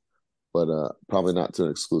signed, but probably not too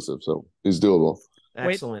exclusive. So he's doable.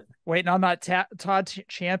 Excellent. Waiting on that Todd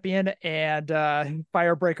Champion and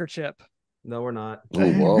Firebreaker chip. No, we're not.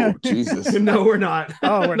 Oh, whoa, Jesus. No, we're not.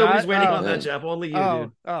 Oh, we're Nobody's not? waiting on that, Jeff. Only you,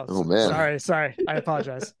 dude. Oh, man. Sorry. I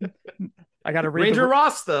apologize. I got to read Ranger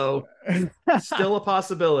Ross, though. Still a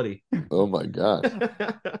possibility. Oh, my God.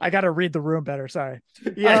 I got to read the room better. Sorry.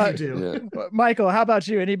 Yeah, you do. Yeah. Michael, how about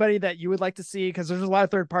you? Anybody that you would like to see? Because there's a lot of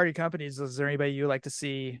third-party companies. Is there anybody you would like to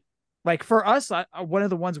see? Like, for us, one of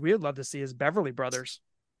the ones we would love to see is Beverly Brothers.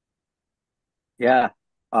 Yeah.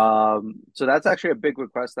 So that's actually a big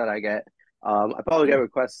request that I get. I probably get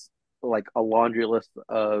requests for like a laundry list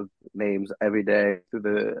of names every day through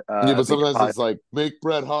the but sometimes it's like, make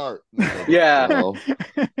Bret Hart. Yeah. No.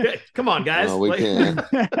 Come on, guys. No, we can't.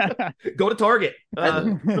 Go to Target.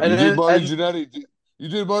 You did Marty Jannetty. You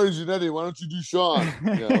did Marty Jannetty. Why don't you do Sean?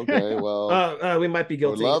 Yeah, okay. Well, we might be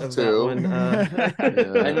guilty. I would love of to. That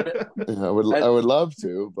one. I would love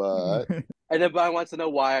to, but and then Brian wants to know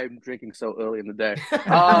why I'm drinking so early in the day.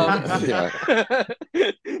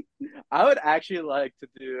 I would actually like to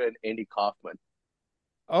do an Andy Kaufman.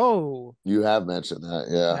 Oh, you have mentioned that,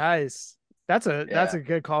 yeah. Nice. That's a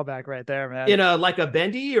good callback right there, man. In a like a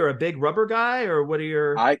bendy or a big rubber guy, or what are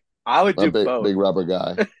your? I would do both. Big rubber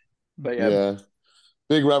guy. But yeah,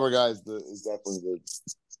 big rubber guy is definitely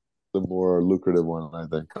the more lucrative one, I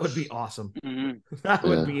think. That would be awesome. Mm-hmm. That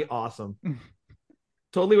would be awesome.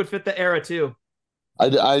 Totally would fit the era too.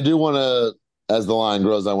 I do want to, as the line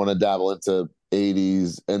grows, I want to dabble into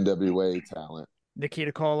 80s NWA talent.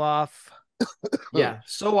 Nikita Koloff. Yeah,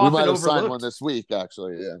 so often we might have overlooked. signed one this week,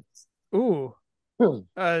 actually. Yeah. Ooh. Hmm.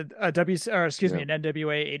 An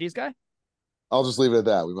NWA 80s guy. I'll just leave it at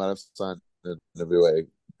that. We might have signed an NWA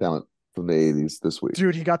talent from the 80s this week.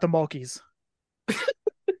 Dude, he got the Mulkeys.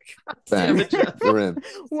 Bang. We're in.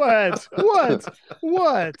 What? I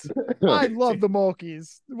love the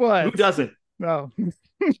Mulkeys. What? Who doesn't? No.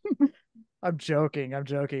 I'm joking.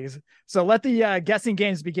 So let the guessing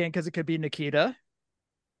games begin, because it could be Nikita.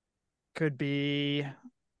 Could be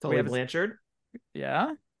Tully Blanchard.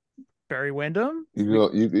 Yeah. Barry Windham.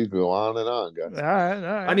 You go on and on, guys. All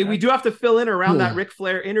right. I mean, we do have to fill in around that Ric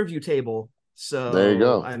Flair interview table. So there you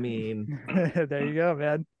go. I mean, there you go,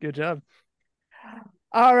 man. Good job.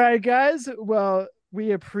 All right, guys. Well,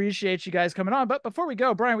 we appreciate you guys coming on. But before we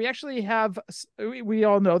go, Brian, we actually we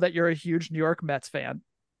all know that you're a huge New York Mets fan.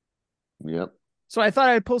 Yep. So I thought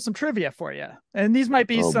I'd pull some trivia for you. And these might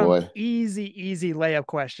be easy layup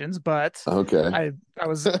questions, but okay. I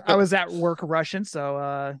was at work rushing,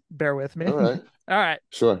 so bear with me. All right.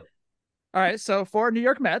 Sure. All right. So for New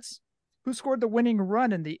York Mets, who scored the winning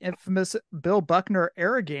run in the infamous Bill Buckner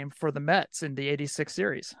era game for the Mets in the 86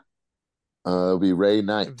 series? It'll be Ray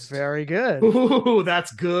Knight. Very good. Ooh,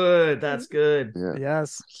 that's good. That's good. Yeah.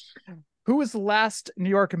 Yes. Who was the last New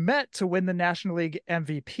York Met to win the National League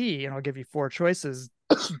MVP? And I'll give you 4 choices.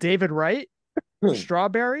 David Wright,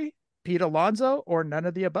 Strawberry, Pete Alonso, or none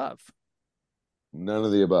of the above? None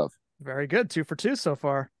of the above. Very good. 2 for 2 so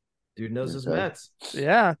far. Dude knows his Mets.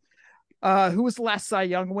 Yeah. Who was the last Cy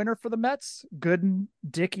Young winner for the Mets? Gooden,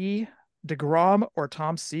 Dickey, DeGrom, or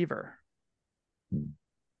Tom Seaver?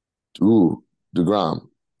 Ooh, DeGrom.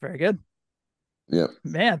 Very good. Yeah.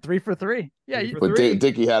 Man, 3 for 3. Yeah. But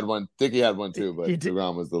Dickie had one. Dickie had one too, but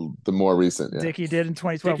DeGrom was the more recent. Yeah. Dickie did in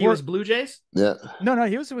 2012. Dickie was Blue Jays? Yeah. No,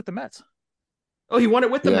 he was with the Mets. Oh, he won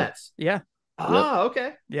it with the Mets? Yeah. Ah,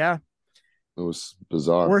 okay. Yeah. It was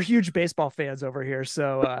bizarre. We're huge baseball fans over here,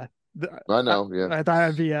 so I know. Yeah. I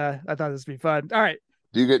thought this would be fun. All right.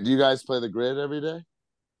 Do you guys play the grid every day?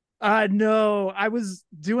 No, I was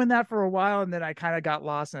doing that for a while and then I kind of got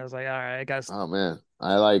lost and I was like, all right, I guess. Oh man.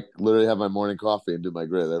 I like literally have my morning coffee and do my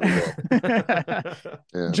grid every day.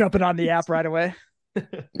 Yeah. Jumping on the app right away.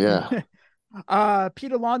 Yeah.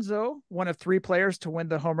 Pete Alonso, one of 3 players to win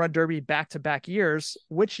the home run derby back-to-back years.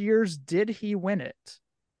 Which years did he win it?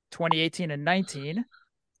 2018 and 19,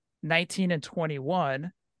 19 and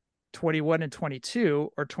 21, 21 and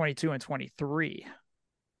 22, or 22 and 23?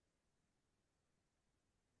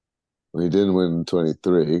 Well, he didn't win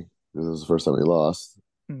 23 because it was the first time he lost.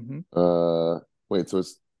 Mm-hmm. Wait, so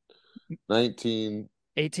it's 19,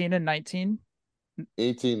 18 and 19,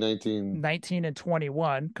 18, 19, 19 and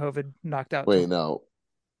 21. COVID knocked out. Wait, no,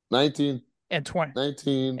 19 and 20,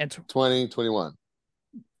 19 and 20, 21.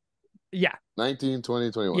 Yeah. 19,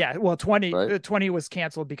 20, 21. Yeah. Well, 20, right? 20 was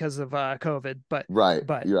canceled because of COVID, but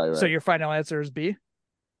But you're right. So your final answer is B?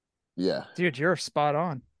 Yeah. Dude, you're spot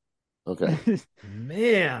on. Okay.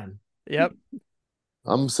 Man. Yep.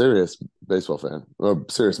 I'm a serious baseball fan, or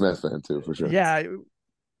serious Mets fan too, for sure. Yeah,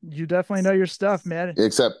 you definitely know your stuff, man.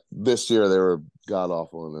 Except this year they were god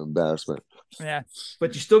awful and an embarrassment. Yeah,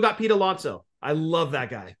 but you still got Pete Alonso. I love that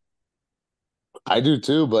guy. I do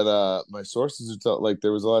too, but my sources like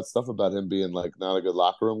there was a lot of stuff about him being like not a good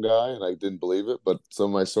locker room guy, and I didn't believe it. But some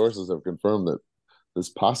of my sources have confirmed that this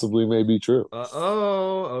possibly may be true.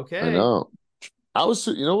 Okay. I know. What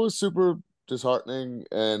was super disheartening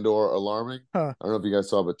and or alarming? Huh. I don't know if you guys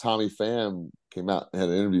saw, but Tommy Pham came out and had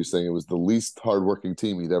an interview saying it was the least hardworking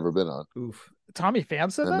team he'd ever been on. Oof. Tommy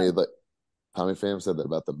Pham said that? Tommy Pham said that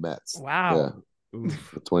about the Mets. Wow. Yeah.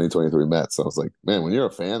 The 2023 Mets. So I was like, man, when you're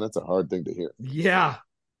a fan, that's a hard thing to hear. Yeah.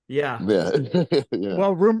 Yeah. Well,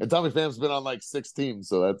 and Tommy Pham's been on like 6 teams,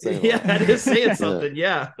 so that's saying that is saying something.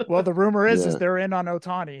 Yeah. Well, the rumor is they're in on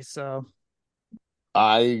Ohtani, so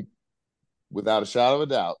without a shadow of a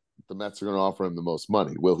doubt, the Mets are going to offer him the most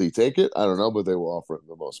money. Will he take it? I don't know, but they will offer him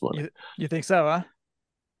the most money. You think so, huh?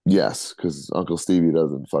 Yes, because Uncle Stevie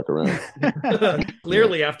doesn't fuck around.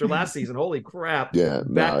 Clearly, after last season, holy crap! Yeah,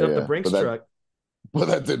 backed up the Brinks truck. But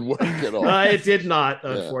that didn't work at all. It did not,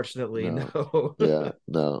 unfortunately. No. Yeah,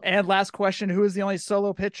 no. And last question: who is the only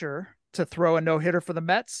solo pitcher to throw a no-hitter for the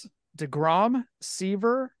Mets? DeGrom,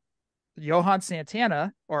 Seaver, Johan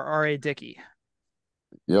Santana, or R.A. Dickey?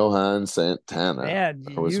 Johan Santana. Man,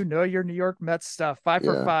 you know your New York Mets stuff. 5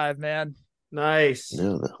 for 5, man. Nice.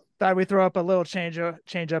 Yeah. Thought we throw up a little change up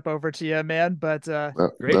over to you, man. But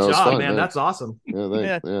great job, fun, man. That's awesome.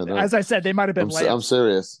 Yeah, no. As I said, they might have been layups. I'm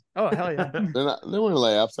serious. Oh, hell yeah. They weren't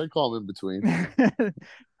layups. I call them in between.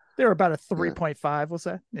 They were about a 3.5, we'll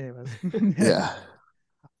say. Anyways. Yeah.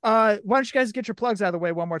 Why don't you guys get your plugs out of the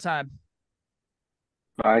way one more time?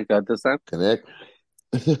 Fine, got this time. Kanik.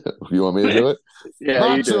 You want me to do it? Yeah,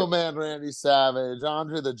 Macho Man Randy Savage,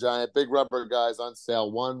 Andre the Giant, Big Rubber Guys on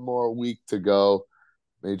sale. 1 more week to go.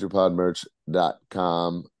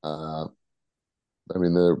 MajorPodMerch.com. I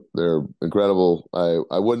mean, they're incredible.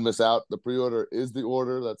 I wouldn't miss out. The pre-order is the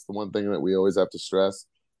order. That's the one thing that we always have to stress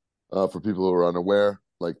for people who are unaware.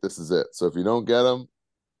 Like, this is it. So if you don't get them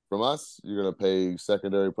from us, you're going to pay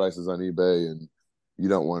secondary prices on eBay, and you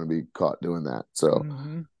don't want to be caught doing that. So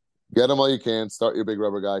get them while you can. Start your Big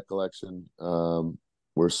Rubber Guy collection.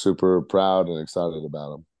 We're super proud and excited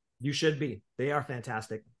about them. You should be. They are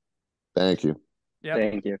fantastic. Thank you. Yep.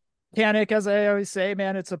 Thank you. Kanik, as I always say,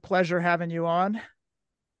 man, it's a pleasure having you on.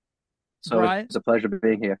 So Brian? It's a pleasure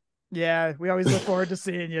being here. Yeah, we always look forward to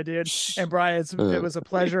seeing you, dude. And Brian, it was a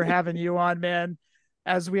pleasure having you on, man.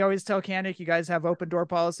 As we always tell Kanik, you guys have open door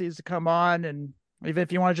policies to come on, and even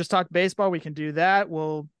if you want to just talk baseball, we can do that.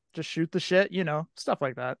 We'll just shoot the shit, stuff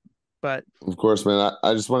like that. But of course, man,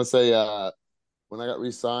 I just want to say, when I got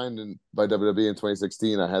re-signed by WWE in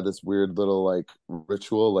 2016, I had this weird little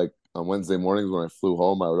ritual, on Wednesday mornings when I flew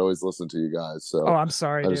home, I would always listen to you guys. So I'm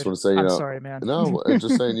sorry. I just want to say, I'm sorry, man. No, I'm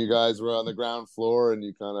just saying you guys were on the ground floor and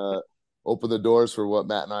you kind of opened the doors for what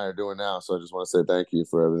Matt and I are doing now. So I just want to say thank you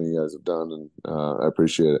for everything you guys have done, and I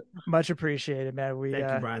appreciate it. Much appreciated, man. Thank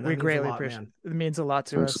you, Brian. We greatly appreciate it. It means a lot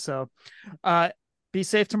to us. So be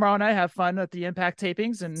safe tomorrow night. Have fun at the Impact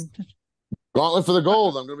tapings, and Gauntlet for the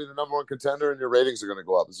gold. I'm going to be the number one contender, and your ratings are going to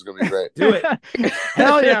go up. This is going to be great. Do it.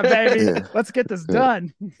 Hell yeah, baby. Let's get this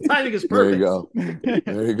done. Timing is There perfect. you go.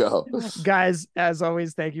 There you go. Guys, as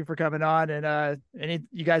always, thank you for coming on. And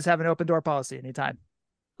you guys have an open door policy anytime.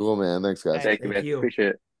 Cool, man. Thanks, guys. Thank you, man. Appreciate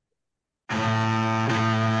it.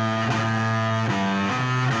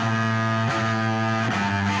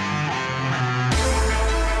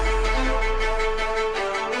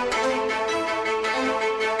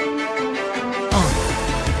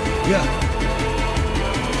 Yeah.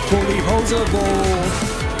 Fullyposeable.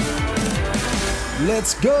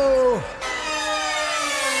 Let's go.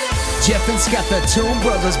 Jeff and Scott, the Toon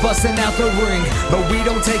Brothers, busting out the ring. But we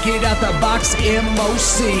don't take it out the box,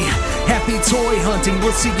 MOC. Happy toy hunting,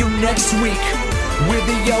 we'll see you next week. We're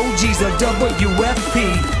the OGs of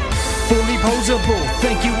WFP. Fullyposeable,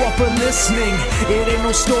 thank you all for listening. It ain't no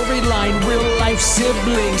storyline, real life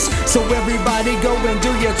siblings. So everybody go and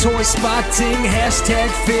do your toy spotting.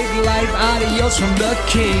 #FigLife, adios from the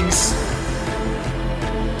Kings.